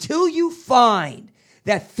 Jason, until you find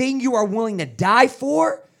that thing you are willing to die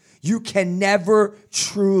for, you can never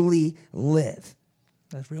truly live.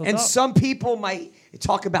 That's real And talk. some people might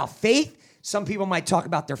talk about faith. Some people might talk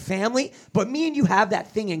about their family, but me and you have that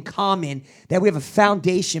thing in common that we have a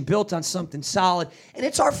foundation built on something solid, and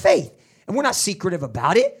it's our faith. And we're not secretive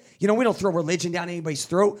about it. You know, we don't throw religion down anybody's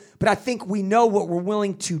throat, but I think we know what we're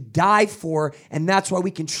willing to die for, and that's why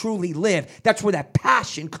we can truly live. That's where that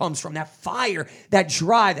passion comes from, that fire, that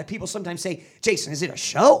drive that people sometimes say, Jason, is it a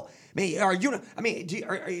show?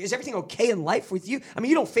 Is everything okay in life with you? I mean,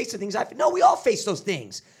 you don't face the things I face. No, we all face those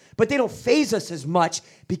things, but they don't faze us as much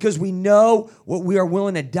because we know what we are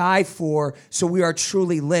willing to die for, so we are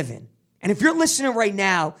truly living. And if you're listening right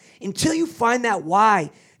now, until you find that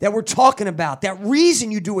why that we're talking about, that reason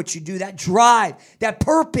you do what you do, that drive, that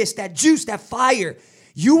purpose, that juice, that fire,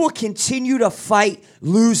 you will continue to fight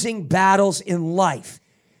losing battles in life.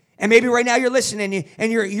 And maybe right now you're listening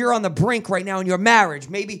and you're on the brink right now in your marriage.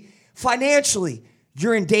 Maybe financially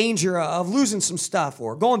you're in danger of losing some stuff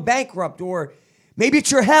or going bankrupt, or maybe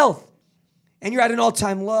it's your health and you're at an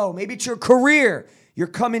all-time low. Maybe it's your career. You're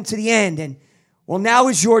coming to the end, and well, now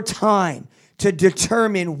is your time to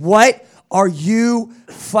determine what are you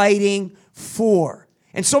fighting for?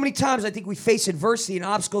 And so many times I think we face adversity and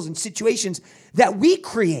obstacles and situations that we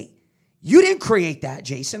create. You didn't create that,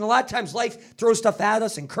 Jason. A lot of times life throws stuff at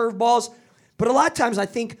us and curveballs, but a lot of times I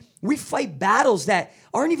think we fight battles that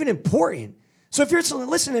aren't even important. So if you're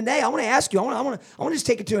listening today, I want to ask you, I want to just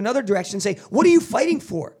take it to another direction and say, what are you fighting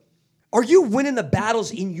for? Are you winning the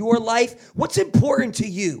battles in your life? What's important to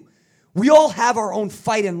you? We all have our own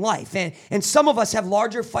fight in life, and some of us have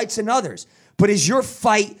larger fights than others. But is your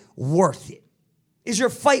fight worth it? Is your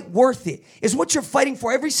fight worth it? Is what you're fighting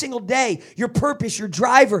for every single day your purpose, your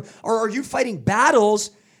driver? Or are you fighting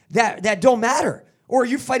battles that don't matter? Or are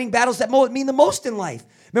you fighting battles that mean the most in life?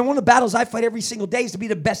 Man, one of the battles I fight every single day is to be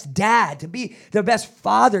the best dad, to be the best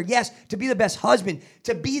father, yes, to be the best husband,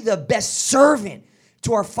 to be the best servant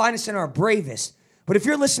to our finest and our bravest. But if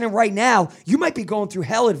you're listening right now, you might be going through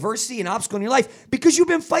hell, adversity, and obstacle in your life because you've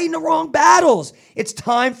been fighting the wrong battles. It's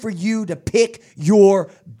time for you to pick your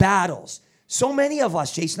battles. So many of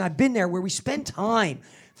us, Jason, I've been there where we spend time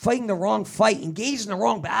fighting the wrong fight, engaged in the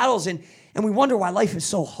wrong battles, and we wonder why life is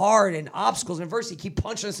so hard and obstacles and adversity keep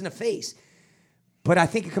punching us in the face. But I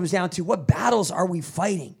think it comes down to what battles are we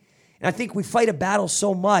fighting? And I think we fight a battle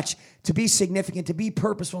so much to be significant, to be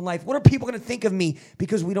purposeful in life. What are people going to think of me?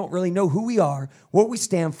 Because we don't really know who we are, what we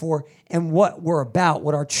stand for, and what we're about,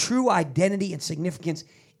 what our true identity and significance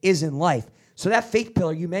is in life. So that faith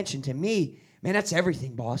pillar you mentioned, to me, man, that's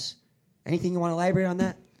everything, boss. Anything you want to elaborate on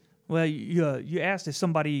that? Well, you asked if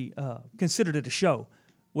somebody considered it a show.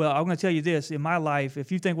 Well, I'm going to tell you this. In my life,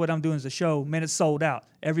 if you think what I'm doing is a show, man, it's sold out.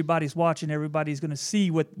 Everybody's watching. Everybody's going to see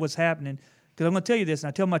what's happening. Because I'm going to tell you this, and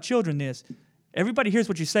I tell my children this. Everybody hears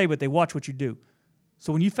what you say, but they watch what you do.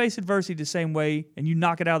 So when you face adversity the same way and you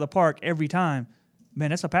knock it out of the park every time, man,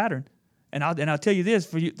 that's a pattern. And I'll tell you this,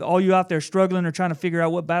 for you, all you out there struggling or trying to figure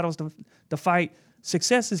out what battles to fight,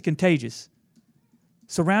 success is contagious.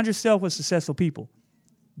 Surround yourself with successful people.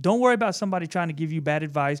 Don't worry about somebody trying to give you bad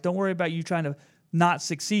advice. Don't worry about you trying to not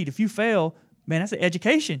succeed. If you fail, man, that's an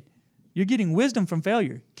education. You're getting wisdom from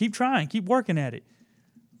failure. Keep trying. Keep working at it.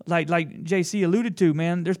 Like JC alluded to,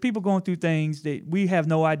 man, there's people going through things that we have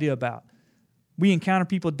no idea about. We encounter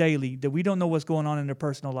people daily that we don't know what's going on in their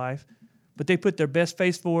personal life, but they put their best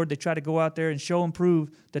face forward. They try to go out there and show and prove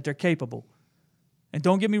that they're capable. And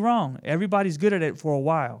don't get me wrong, everybody's good at it for a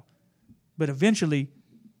while. But eventually,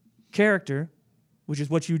 character, which is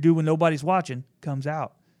what you do when nobody's watching, comes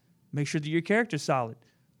out. Make sure that your character's solid.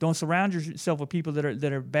 Don't surround yourself with people that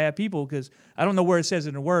are bad people, because I don't know where it says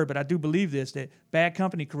in the word, but I do believe this, that bad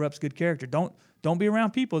company corrupts good character. Don't be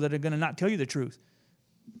around people that are going to not tell you the truth.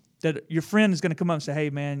 That your friend is going to come up and say, hey,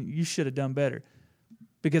 man, you should have done better.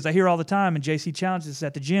 Because I hear all the time, and JC challenges us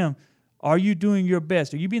at the gym, are you doing your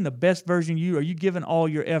best? Are you being the best version of you? Are you giving all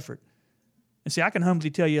your effort? And see, I can humbly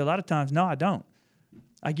tell you a lot of times, no, I don't.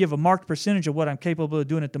 I give a marked percentage of what I'm capable of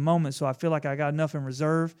doing at the moment, so I feel like I got enough in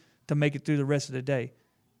reserve to make it through the rest of the day.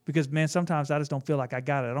 Because, man, sometimes I just don't feel like I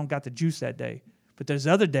got it. I don't got the juice that day. But there's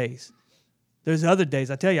other days.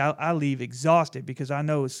 I tell you, I leave exhausted because I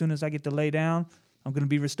know as soon as I get to lay down, I'm going to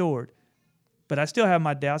be restored. But I still have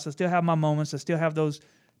my doubts. I still have my moments. I still have those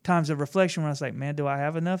times of reflection where I was like, man, do I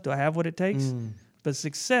have enough? Do I have what it takes? But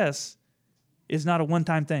success is not a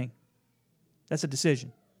one-time thing. That's a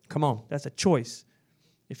decision. Come on. That's a choice.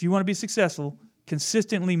 If you want to be successful,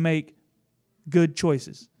 consistently make good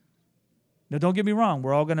choices. Now, don't get me wrong.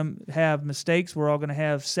 We're all going to have mistakes. We're all going to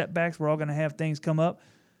have setbacks. We're all going to have things come up.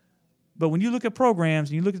 But when you look at programs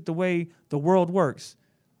and you look at the way the world works,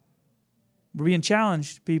 we're being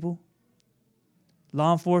challenged, people.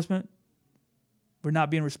 Law enforcement, we're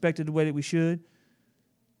not being respected the way that we should.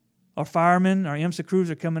 Our firemen, our IMSA crews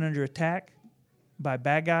are coming under attack by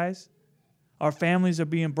bad guys. Our families are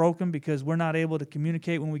being broken because we're not able to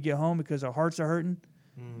communicate when we get home because our hearts are hurting.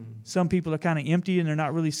 Some people are kind of empty and they're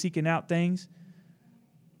not really seeking out things.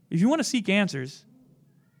 If you want to seek answers,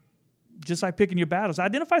 just like picking your battles,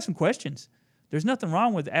 identify some questions. There's nothing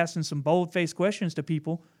wrong with asking some bold-faced questions to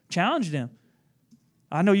people. Challenge them.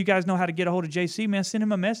 I know you guys know how to get a hold of JC, man. Send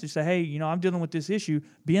him a message. Say, hey, I'm dealing with this issue.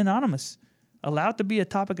 Be anonymous. Allow it to be a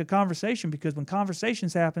topic of conversation, because when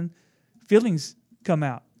conversations happen, feelings come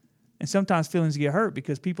out. And sometimes feelings get hurt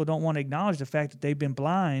because people don't want to acknowledge the fact that they've been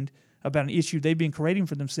blind about an issue they've been creating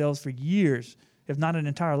for themselves for years, if not an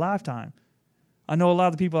entire lifetime. I know a lot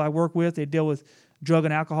of the people I work with, they deal with drug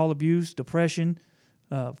and alcohol abuse, depression,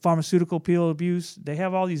 pharmaceutical pill abuse. They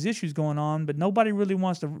have all these issues going on, but nobody really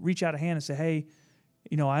wants to reach out a hand and say, hey,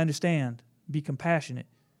 I understand. Be compassionate.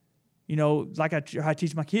 Like I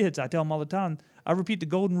teach my kids, I tell them all the time, I repeat the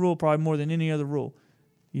golden rule probably more than any other rule.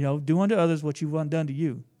 Do unto others what you want done to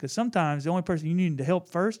you. Because sometimes the only person you need to help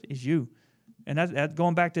first is you. And that's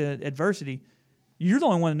going back to adversity. You're the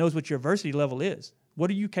only one that knows what your adversity level is. What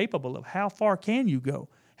are you capable of? How far can you go?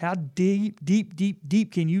 How deep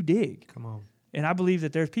can you dig? Come on. And I believe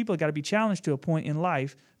that there's people that got to be challenged to a point in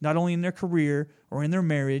life, not only in their career or in their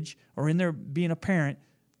marriage or in their being a parent.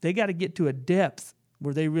 They got to get to a depth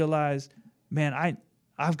where they realize, man,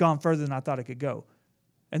 I've gone further than I thought I could go.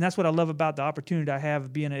 And that's what I love about the opportunity I have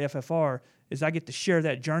of being at FFR, is I get to share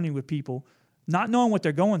that journey with people, not knowing what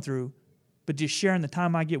they're going through, but just sharing the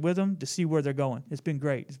time I get with them to see where they're going. It's been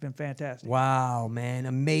great. It's been fantastic. Wow, man.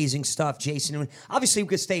 Amazing stuff, Jason. Obviously, we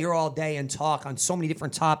could stay here all day and talk on so many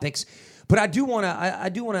different topics, but I do want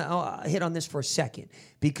to hit on this for a second,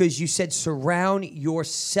 because you said surround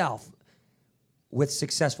yourself with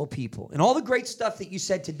successful people. And all the great stuff that you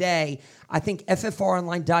said today, I think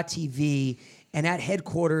FFRonline.tv and at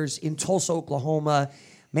headquarters in Tulsa, Oklahoma,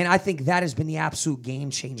 man, I think that has been the absolute game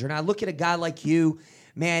changer. And I look at a guy like you,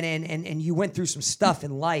 man, and you went through some stuff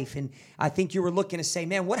in life, and I think you were looking to say,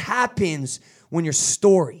 man, what happens when your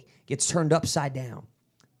story gets turned upside down?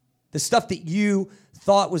 The stuff that you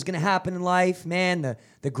thought was going to happen in life, man,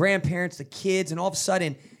 the grandparents, the kids, and all of a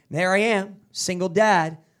sudden, there I am, single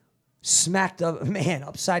dad, smacked up, man,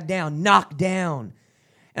 upside down, knocked down.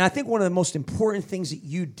 And I think one of the most important things that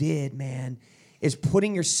you did, man, is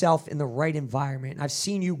putting yourself in the right environment. And I've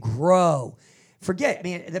seen you grow.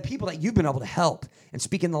 The people that you've been able to help and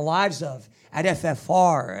speak in the lives of at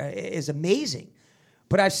FFR is amazing.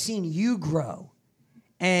 But I've seen you grow.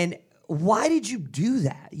 And why did you do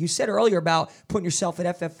that? You said earlier about putting yourself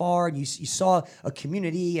at FFR, and you saw a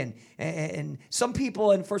community, and some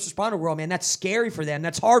people in first responder world, man, that's scary for them.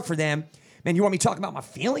 That's hard for them. Man, you want me to talk about my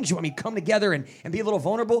feelings? You want me to come together and be a little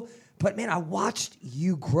vulnerable? But, man, I watched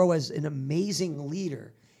you grow as an amazing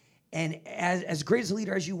leader. And as great as a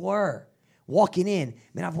leader as you were, walking in,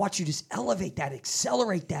 man, I've watched you just elevate that,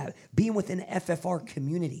 accelerate that, being within the FFR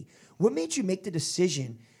community. What made you make the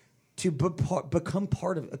decision to become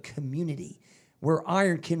part of a community where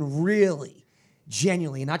iron can really,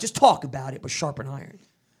 genuinely, and not just talk about it, but sharpen iron?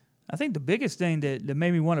 I think the biggest thing that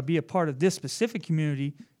made me want to be a part of this specific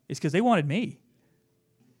community is because they wanted me.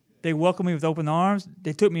 They welcomed me with open arms.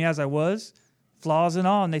 They took me as I was, flaws and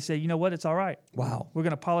all, and they said, you know what, it's all right. Wow. We're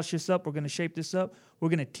going to polish this up. We're going to shape this up. We're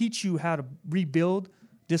going to teach you how to rebuild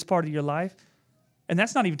this part of your life. And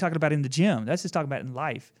that's not even talking about in the gym. That's just talking about in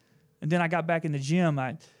life. And then I got back in the gym.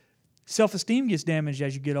 Self-esteem gets damaged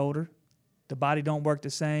as you get older. The body don't work the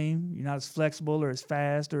same. You're not as flexible or as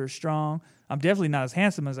fast or as strong. I'm definitely not as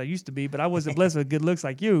handsome as I used to be, but I wasn't blessed with good looks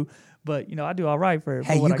like you. But, I do all right for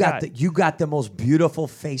Hey, what I got. You got the most beautiful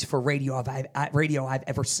face for radio I've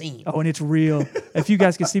ever seen. Oh, and it's real. If you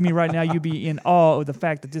guys could see me right now, you'd be in awe of the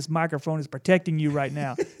fact that this microphone is protecting you right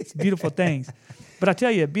now. It's beautiful things. But I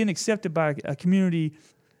tell you, being accepted by a community,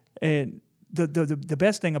 and the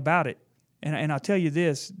best thing about it, and I'll tell you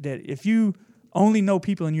this, that if you only know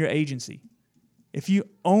people in your agency, if you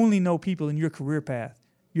only know people in your career path,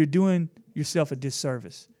 you're doing yourself a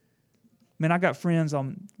disservice. Man, I got friends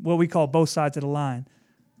on what we call both sides of the line.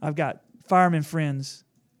 I've got fireman friends,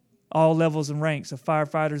 all levels and ranks of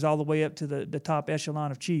firefighters all the way up to the top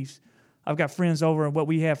echelon of chiefs. I've got friends over in what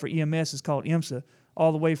we have for EMS is called IMSA,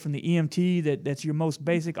 all the way from the EMT that's your most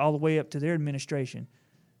basic all the way up to their administration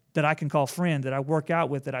that I can call friend, that I work out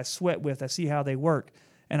with, that I sweat with, I see how they work.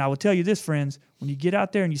 And I will tell you this, friends, when you get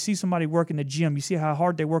out there and you see somebody work in the gym, you see how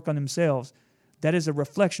hard they work on themselves, that is a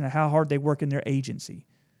reflection of how hard they work in their agency.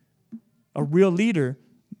 A real leader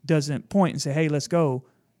doesn't point and say, hey, let's go.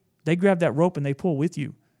 They grab that rope and they pull with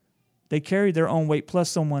you. They carry their own weight plus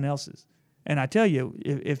someone else's. And I tell you,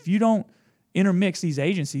 if you don't intermix these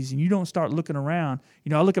agencies and you don't start looking around,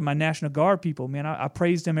 I look at my National Guard people, man, I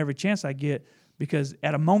praise them every chance I get because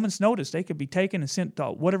at a moment's notice, they could be taken and sent to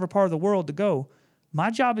whatever part of the world to go. My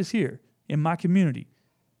job is here in my community.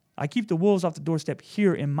 I keep the wolves off the doorstep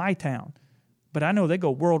here in my town, but I know they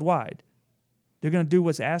go worldwide. They're going to do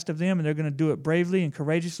what's asked of them, and they're going to do it bravely and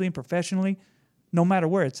courageously and professionally, no matter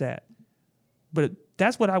where it's at. But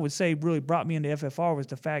that's what I would say really brought me into FFR was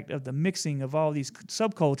the fact of the mixing of all these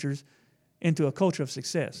subcultures into a culture of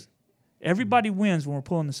success. Everybody wins when we're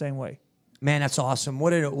pulling the same way. Man, that's awesome.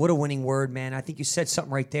 What a winning word, man. I think you said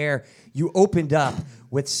something right there. You opened up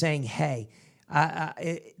with saying, hey,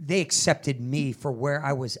 they accepted me for where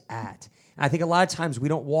I was at. And I think a lot of times we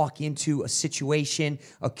don't walk into a situation,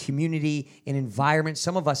 a community, an environment.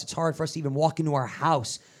 Some of us, it's hard for us to even walk into our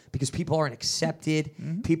house because people aren't accepted.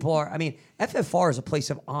 Mm-hmm. FFR is a place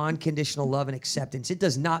of unconditional love and acceptance. It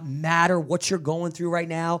does not matter what you're going through right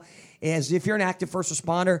now. As if you're an active first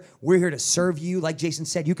responder, we're here to serve you. Like Jason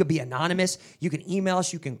said, you could be anonymous. You can email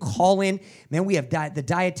us. You can call in. Man, we have the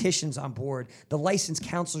dietitians on board, the licensed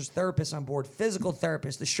counselors, therapists on board, physical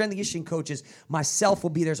therapists, the strength and conditioning coaches. Myself will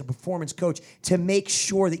be there as a performance coach to make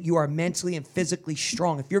sure that you are mentally and physically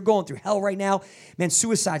strong. If you're going through hell right now, man,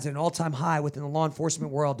 suicide's at an all-time high within the law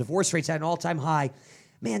enforcement world. Divorce rates at an all-time high.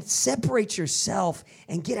 Man, separate yourself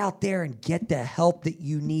and get out there and get the help that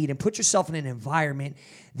you need and put yourself in an environment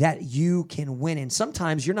that you can win in.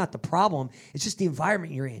 Sometimes you're not the problem. It's just the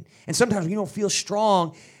environment you're in. And sometimes when you don't feel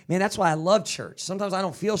strong, man, that's why I love church. Sometimes I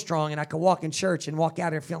don't feel strong and I can walk in church and walk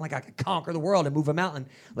out here feeling like I could conquer the world and move a mountain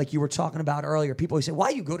like you were talking about earlier. People always say,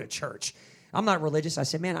 why do you go to church? I'm not religious. I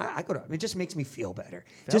said, man, I go to, it just makes me feel better.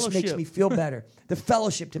 It just makes me feel better. The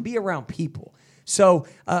fellowship, to be around people. So,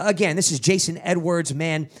 again, this is Jason Edwards,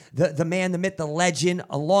 man, the man, the myth, the legend,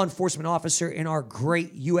 a law enforcement officer in our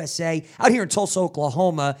great USA out here in Tulsa,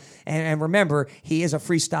 Oklahoma. And remember, he is a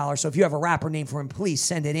freestyler. So if you have a rapper name for him, please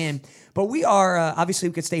send it in. But we are, obviously,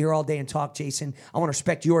 we could stay here all day and talk, Jason. I want to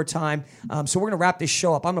respect your time. So we're going to wrap this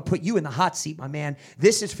show up. I'm going to put you in the hot seat, my man.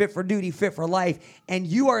 This is Fit for Duty, Fit for Life. And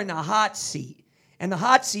you are in the hot seat. And the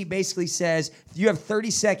hot seat basically says you have 30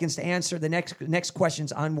 seconds to answer the next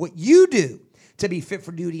questions on what you do to be fit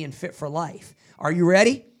for duty and fit for life. Are you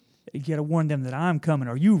ready? You got to warn them that I'm coming.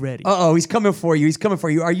 Are you ready? Uh-oh, he's coming for you. He's coming for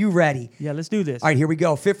you. Are you ready? Yeah, let's do this. All right, here we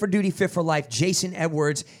go. Fit for duty, fit for life. Jason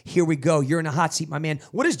Edwards, here we go. You're in a hot seat, my man.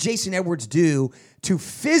 What does Jason Edwards do to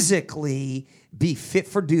physically be fit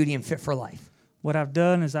for duty and fit for life? What I've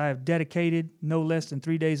done is I have dedicated no less than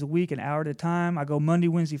 3 days a week, an hour at a time. I go Monday,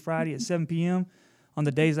 Wednesday, Friday at 7 p.m. On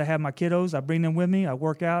the days I have my kiddos, I bring them with me. I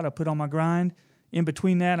work out. I put on my grind. In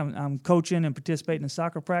between that, I'm coaching and participating in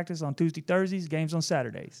soccer practice on Tuesday, Thursdays, games on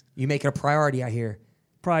Saturdays. You make it a priority, I hear.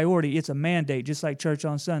 Priority. It's a mandate, just like church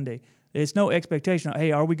on Sunday. It's no expectation.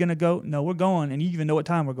 Hey, are we going to go? No, we're going, and you even know what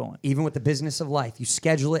time we're going. Even with the business of life, you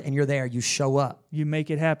schedule it and you're there. You show up. You make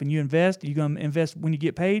it happen. You invest. You're going to invest when you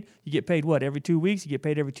get paid. You get paid what? Every 2 weeks? You get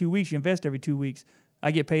paid every 2 weeks. You invest every 2 weeks. I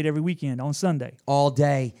get paid every weekend on Sunday. All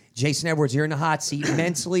day. Jason Edwards, you're in the hot seat,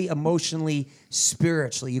 mentally, emotionally,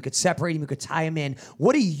 spiritually. You could separate him. You could tie him in.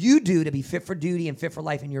 What do you do to be fit for duty and fit for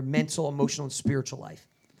life in your mental, emotional, and spiritual life?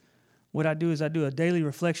 What I do is I do a daily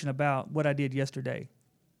reflection about what I did yesterday.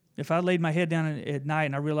 If I laid my head down at night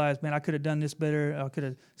and I realized, man, I could have done this better, or I could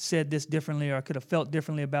have said this differently, or I could have felt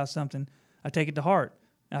differently about something, I take it to heart.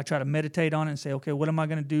 And I try to meditate on it and say, okay, what am I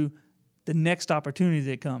going to do the next opportunity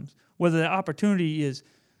that comes? Whether the opportunity is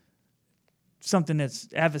something that's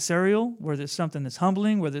adversarial, whether it's something that's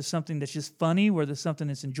humbling, whether it's something that's just funny, whether it's something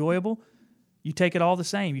that's enjoyable, you take it all the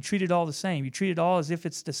same. You treat it all the same. You treat it all as if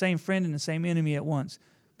it's the same friend and the same enemy at once.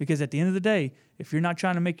 Because at the end of the day, if you're not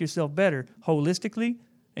trying to make yourself better holistically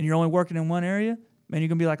and you're only working in one area, man, you're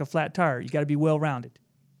going to be like a flat tire. You got to be well-rounded.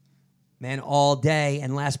 Man, all day.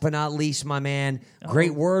 And last but not least, my man,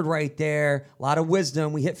 great word right there. A lot of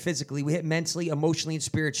wisdom. We hit physically, we hit mentally, emotionally, and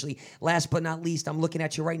spiritually. Last but not least, I'm looking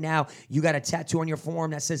at you right now. You got a tattoo on your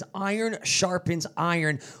forearm that says iron sharpens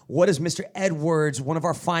iron. What does Mr. Edwards, one of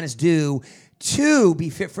our finest, do to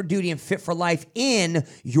be fit for duty and fit for life in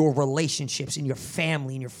your relationships, in your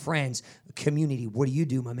family, in your friends, community? What do you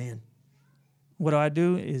do, my man? What I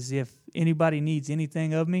do is if anybody needs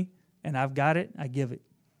anything of me and I've got it, I give it.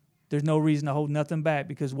 There's no reason to hold nothing back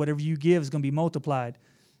because whatever you give is going to be multiplied.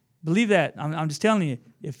 Believe that. I'm just telling you,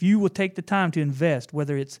 if you will take the time to invest,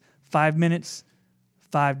 whether it's 5 minutes,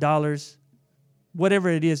 $5, whatever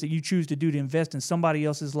it is that you choose to do to invest in somebody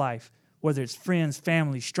else's life, whether it's friends,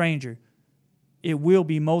 family, stranger, it will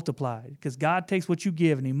be multiplied because God takes what you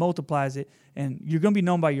give and he multiplies it, and you're going to be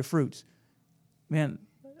known by your fruits. Man,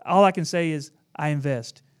 all I can say is I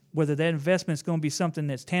invest. Whether that investment is going to be something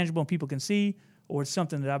that's tangible and people can see, or it's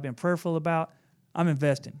something that I've been prayerful about, I'm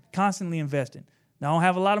investing, constantly investing. Now, I don't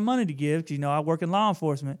have a lot of money to give because, I work in law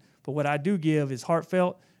enforcement, but what I do give is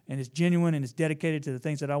heartfelt and it's genuine and it's dedicated to the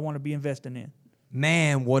things that I want to be investing in.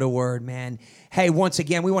 Man, what a word, man. Hey, once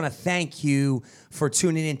again, we want to thank you for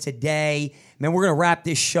tuning in today. Man, we're going to wrap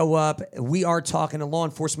this show up. We are talking to law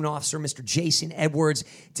enforcement officer, Mr. Jason Edwards.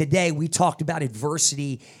 Today, we talked about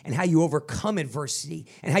adversity and how you overcome adversity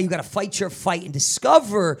and how you got to fight your fight and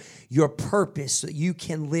discover your purpose so that you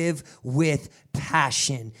can live with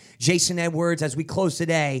passion. Jason Edwards, as we close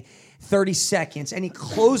today, 30 seconds. Any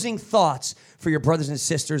closing thoughts for your brothers and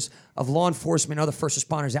sisters of law enforcement and other first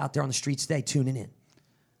responders out there on the streets today tuning in?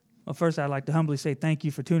 Well, first, I'd like to humbly say thank you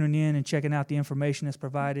for tuning in and checking out the information that's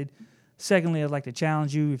provided. Secondly, I'd like to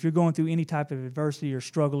challenge you, if you're going through any type of adversity or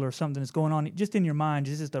struggle or something that's going on just in your mind,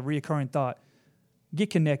 just a reoccurring thought, get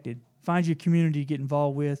connected. Find your community to get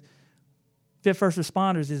involved with. Fit First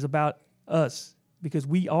Responders is about us because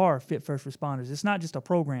we are Fit First Responders. It's not just a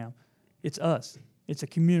program. It's us. It's a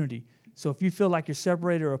community. So if you feel like you're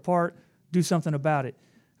separated or apart, do something about it.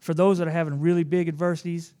 For those that are having really big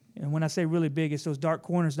adversities, and when I say really big, it's those dark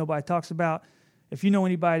corners nobody talks about. If you know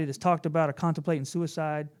anybody that's talked about or contemplating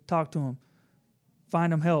suicide, talk to them.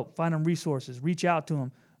 Find them help. Find them resources. Reach out to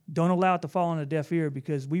them. Don't allow it to fall on a deaf ear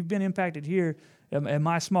because we've been impacted here at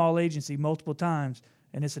my small agency multiple times,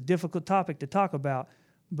 and it's a difficult topic to talk about.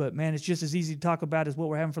 But, man, it's just as easy to talk about as what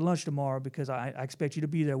we're having for lunch tomorrow because I expect you to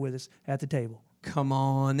be there with us at the table. Come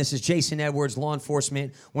on. This is Jason Edwards, law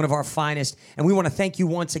enforcement, one of our finest. And we want to thank you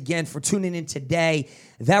once again for tuning in today.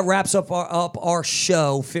 That wraps up our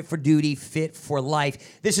show, Fit for Duty, Fit for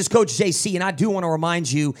Life. This is Coach JC, and I do want to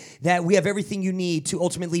remind you that we have everything you need to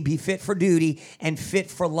ultimately be fit for duty and fit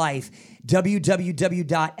for life.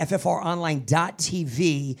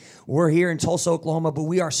 www.ffronline.tv. We're here in Tulsa, Oklahoma, but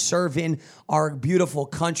we are serving our beautiful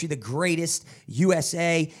country, the greatest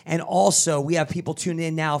USA. And also, we have people tuning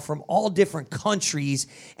in now from all different countries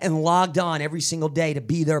and logged on every single day to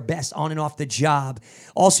be their best on and off the job.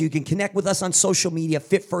 Also, you can connect with us on social media,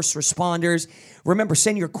 Fit First Responders. Remember,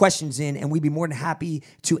 send your questions in, and we'd be more than happy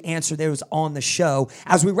to answer those on the show.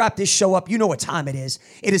 As we wrap this show up, you know what time it is.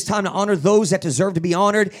 It is time to honor those that deserve to be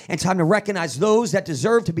honored and time to recognize those that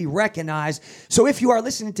deserve to be recognized. So if you are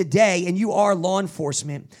listening today and you are law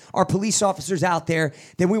enforcement, our police officers out there,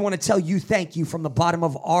 then we want to tell you thank you from the bottom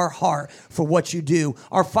of our heart for what you do.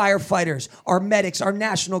 Our firefighters, our medics, our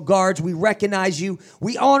National Guards, we recognize you,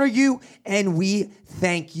 we honor you, and we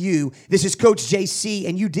thank you. This is Coach JC,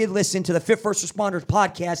 and you did listen to the Fit First Responders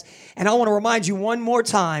podcast. And I want to remind you one more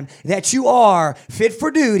time that you are fit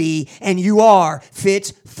for duty and you are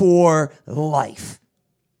fit for life.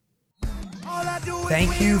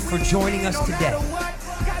 Thank you for joining us today.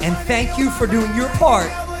 And thank you for doing your part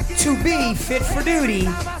to be fit for duty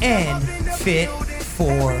and fit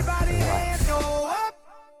for